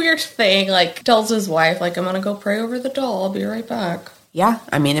 What a weird thing. Like, tells his wife, like, I'm going to go pray over the doll. I'll be right back. Yeah,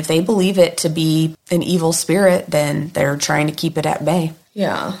 I mean, if they believe it to be an evil spirit, then they're trying to keep it at bay.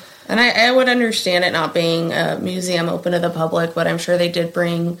 Yeah. And I would understand it not being a museum open to the public, but I'm sure they did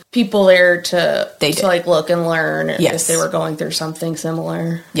bring people there to like look and learn if they were going through something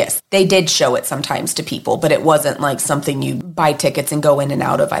similar. Yes, they did show it sometimes to people, but it wasn't like something you buy tickets and go in and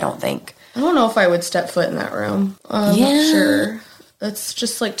out of, I don't think. I don't know if I would step foot in that room. I'm not sure. It's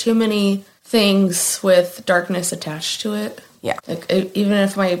just like too many things with darkness attached to it. Yeah. Like, even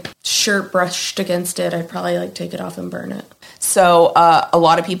if my shirt brushed against it, I'd probably like take it off and burn it. So a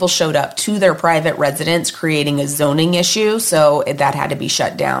lot of people showed up to their private residence, creating a zoning issue, so that had to be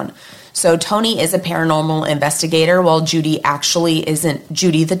shut down. So Tony is a paranormal investigator, while Judy actually isn't.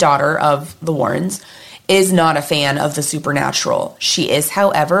 Judy, the daughter of the Warrens, is not a fan of the supernatural. She is,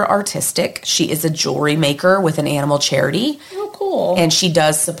 however, artistic. She is a jewelry maker with an animal charity. Oh, cool. And she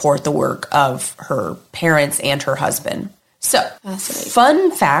does support the work of her parents and her husband. So, fun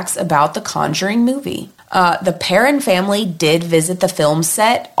facts about the Conjuring movie. The Perrin family did visit the film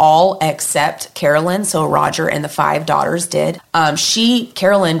set, all except Carolyn, so Roger and the 5 daughters did.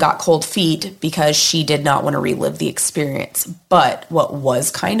 Carolyn got cold feet because she did not want to relive the experience. But what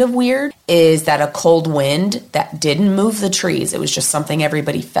was kind of weird is that a cold wind that didn't move the trees, it was just something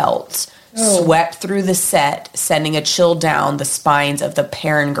everybody felt, swept through the set, sending a chill down the spines of the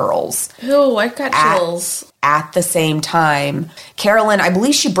Perrin girls. Oh, I got chills. At the same time, Carolyn, I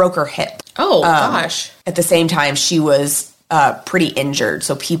believe she broke her hip. Oh, gosh. At the same time, she was pretty injured.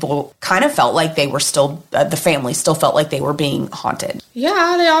 So people kind of felt like they were still, the family still felt like they were being haunted.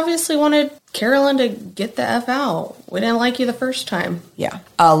 Yeah, they obviously wanted Carolyn to get the F out. We didn't like you the first time. Yeah.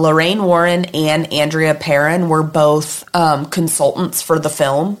 Lorraine Warren and Andrea Perrin were both consultants for the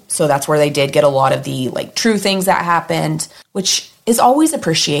film. So that's where they did get a lot of the like true things that happened, which is always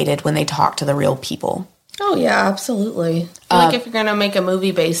appreciated when they talk to the real people. Oh, yeah, absolutely. I feel like if you're going to make a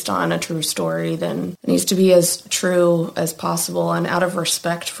movie based on a true story, then it needs to be as true as possible and out of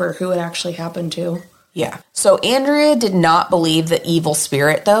respect for who it actually happened to. Yeah. So Andrea did not believe the evil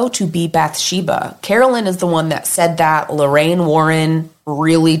spirit, though, to be Bathsheba. Carolyn is the one that said that. Lorraine Warren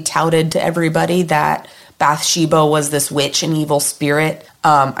really touted to everybody that Bathsheba was this witch and evil spirit.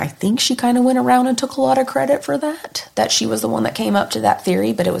 I think she kind of went around and took a lot of credit for that she was the one that came up to that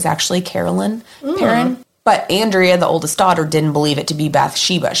theory, but it was actually Carolyn Perrin. But Andrea, the oldest daughter, didn't believe it to be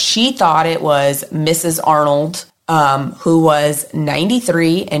Bathsheba. She thought it was Mrs. Arnold, who was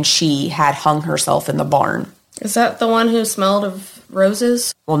 93, and she had hung herself in the barn. Is that the one who smelled of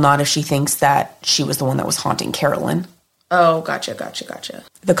roses? Well, not if she thinks that she was the one that was haunting Carolyn. Oh, gotcha.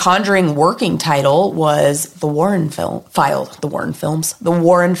 The Conjuring working title was The Warren Files,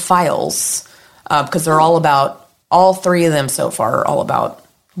 because they're all 3 of them so far are all about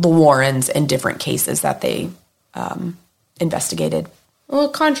the Warrens and different cases that they investigated. Well,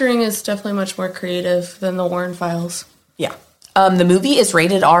 Conjuring is definitely much more creative than the Warren Files. Yeah. The movie is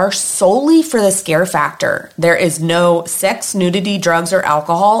rated R solely for the scare factor. There is no sex, nudity, drugs, or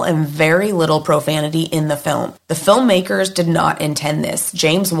alcohol, and very little profanity in the film. The filmmakers did not intend this.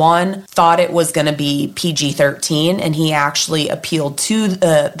 James Wan thought it was going to be PG-13, and he actually appealed to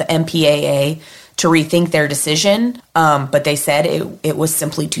the MPAA to rethink their decision, but they said it was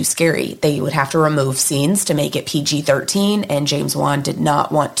simply too scary. They would have to remove scenes to make it PG-13, and James Wan did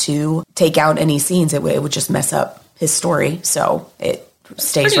not want to take out any scenes. It would just mess up his story, so it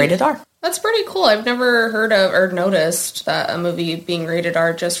stays rated R. That's pretty cool. I've never heard of or noticed that a movie being rated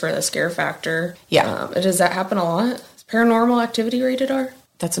R just for the scare factor. Yeah. Does that happen a lot? Is Paranormal Activity rated R?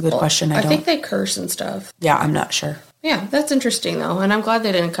 That's a good question. I think they curse and stuff. Yeah, I'm not sure. Yeah, that's interesting, though, and I'm glad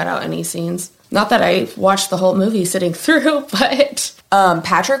they didn't cut out any scenes. Not that I watched the whole movie sitting through, but...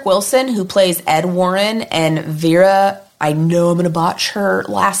 Patrick Wilson, who plays Ed Warren, and Vera, I know I'm going to botch her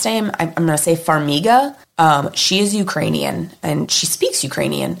last name. I'm going to say Farmiga. She is Ukrainian, and she speaks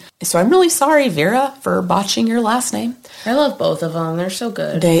Ukrainian. So I'm really sorry, Vera, for botching your last name. I love both of them. They're so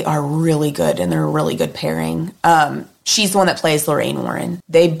good. They are really good, and they're a really good pairing. She's the one that plays Lorraine Warren.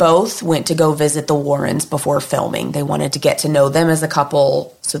 They both went to go visit the Warrens before filming. They wanted to get to know them as a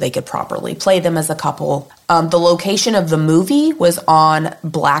couple so they could properly play them as a couple. The location of the movie was on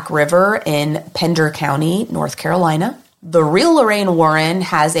Black River in Pender County, North Carolina. The real Lorraine Warren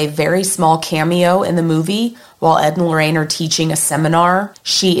has a very small cameo in the movie. While Ed and Lorraine are teaching a seminar,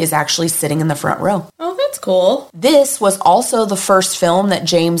 she is actually sitting in the front row. Oh, that's cool. This was also the first film that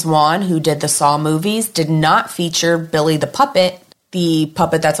James Wan, who did the Saw movies, did not feature Billy the puppet, the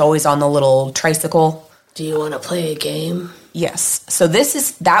puppet that's always on the little tricycle. Do you want to play a game? Yes. So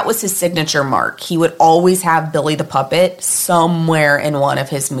that was his signature mark. He would always have Billy the puppet somewhere in one of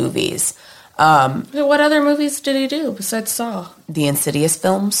his movies. What other movies did he do besides Saw? The Insidious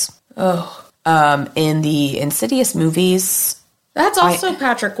films. Oh. In the Insidious movies. That's also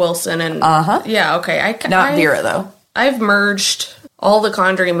Patrick Wilson. And yeah, okay. Not Vera, though. I've merged all the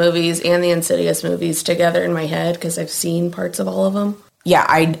Conjuring movies and the Insidious movies together in my head because I've seen parts of all of them. Yeah,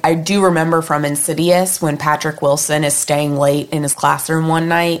 I do remember from Insidious when Patrick Wilson is staying late in his classroom one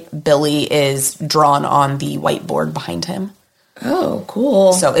night, Billy is drawn on the whiteboard behind him. Oh,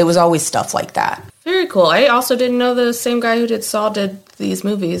 cool. So it was always stuff like that. Very cool. I also didn't know the same guy who did Saw did these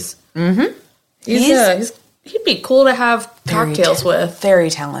movies. Mm-hmm. He'd be cool to have cocktails with. Very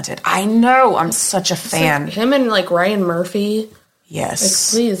talented. I know. I'm such a fan. Like him and like Ryan Murphy. Yes.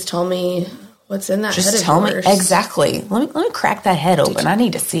 Like, please tell me what's in that head of yours. Just tell me. Exactly. Let me crack that head open. I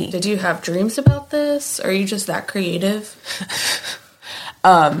need to see. Did you have dreams about this? Or are you just that creative?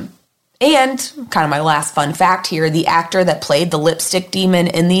 And kind of my last fun fact here, the actor that played the lipstick demon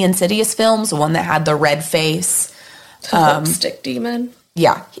in the Insidious films, the one that had the red face. The lipstick demon?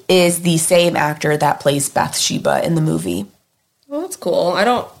 Yeah, is the same actor that plays Bathsheba in the movie. Well, that's cool. I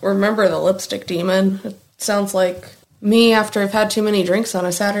don't remember the lipstick demon. It sounds like me after I've had too many drinks on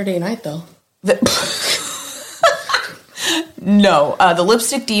a Saturday night, though. No, the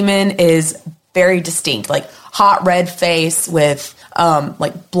lipstick demon is very distinct, like hot red face with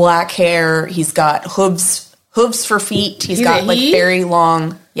like black hair. He's got hooves for feet. He's got like very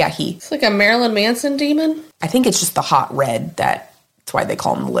long. Yeah, he. It's like a Marilyn Manson demon. I think it's just the hot red that's why they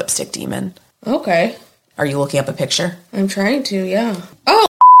call him the lipstick demon. Okay. Are you looking up a picture? I'm trying to. Yeah. Oh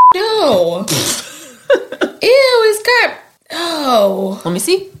no! Ew, he's got. Oh. Let me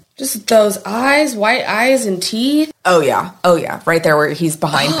see. Just those eyes, white eyes and teeth. Oh, yeah. Right there where he's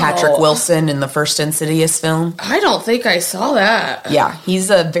behind Patrick Wilson in the first Insidious film. I don't think I saw that. Yeah,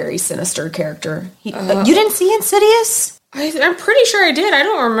 he's a very sinister character. You didn't see Insidious? I'm pretty sure I did. I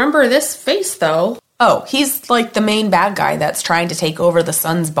don't remember this face, though. Oh, he's like the main bad guy that's trying to take over the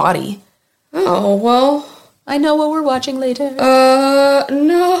son's body. Oh, well. I know what we're watching later.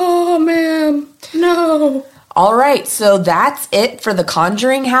 No, ma'am. No. All right, so that's it for the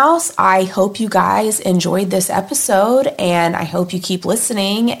Conjuring House. I hope you guys enjoyed this episode, and I hope you keep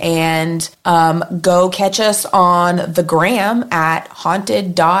listening, and go catch us on the gram at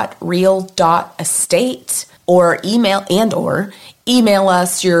haunted.real.estate, or email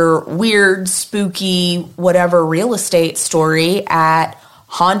us your weird, spooky, whatever real estate story at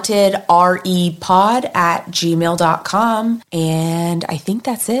hauntedrepod@gmail.com. And I think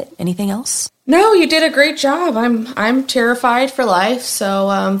that's it. Anything else? No, you did a great job. I'm terrified for life,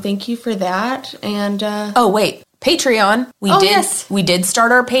 so thank you for that. And oh wait, Patreon. Yes. We did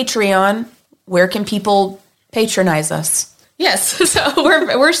start our Patreon. Where can people patronize us? Yes, so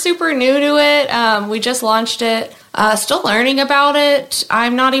we're super new to it. We just launched it. Still learning about it.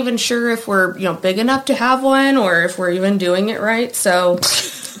 I'm not even sure if we're big enough to have one or if we're even doing it right. So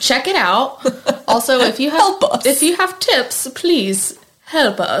check it out. Also, if you have tips, please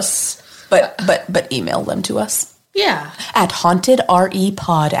help us. But email them to us. Yeah. At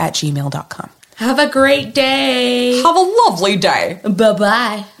hauntedrepod@gmail.com. Have a great day. Have a lovely day.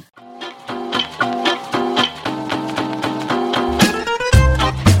 Bye-bye.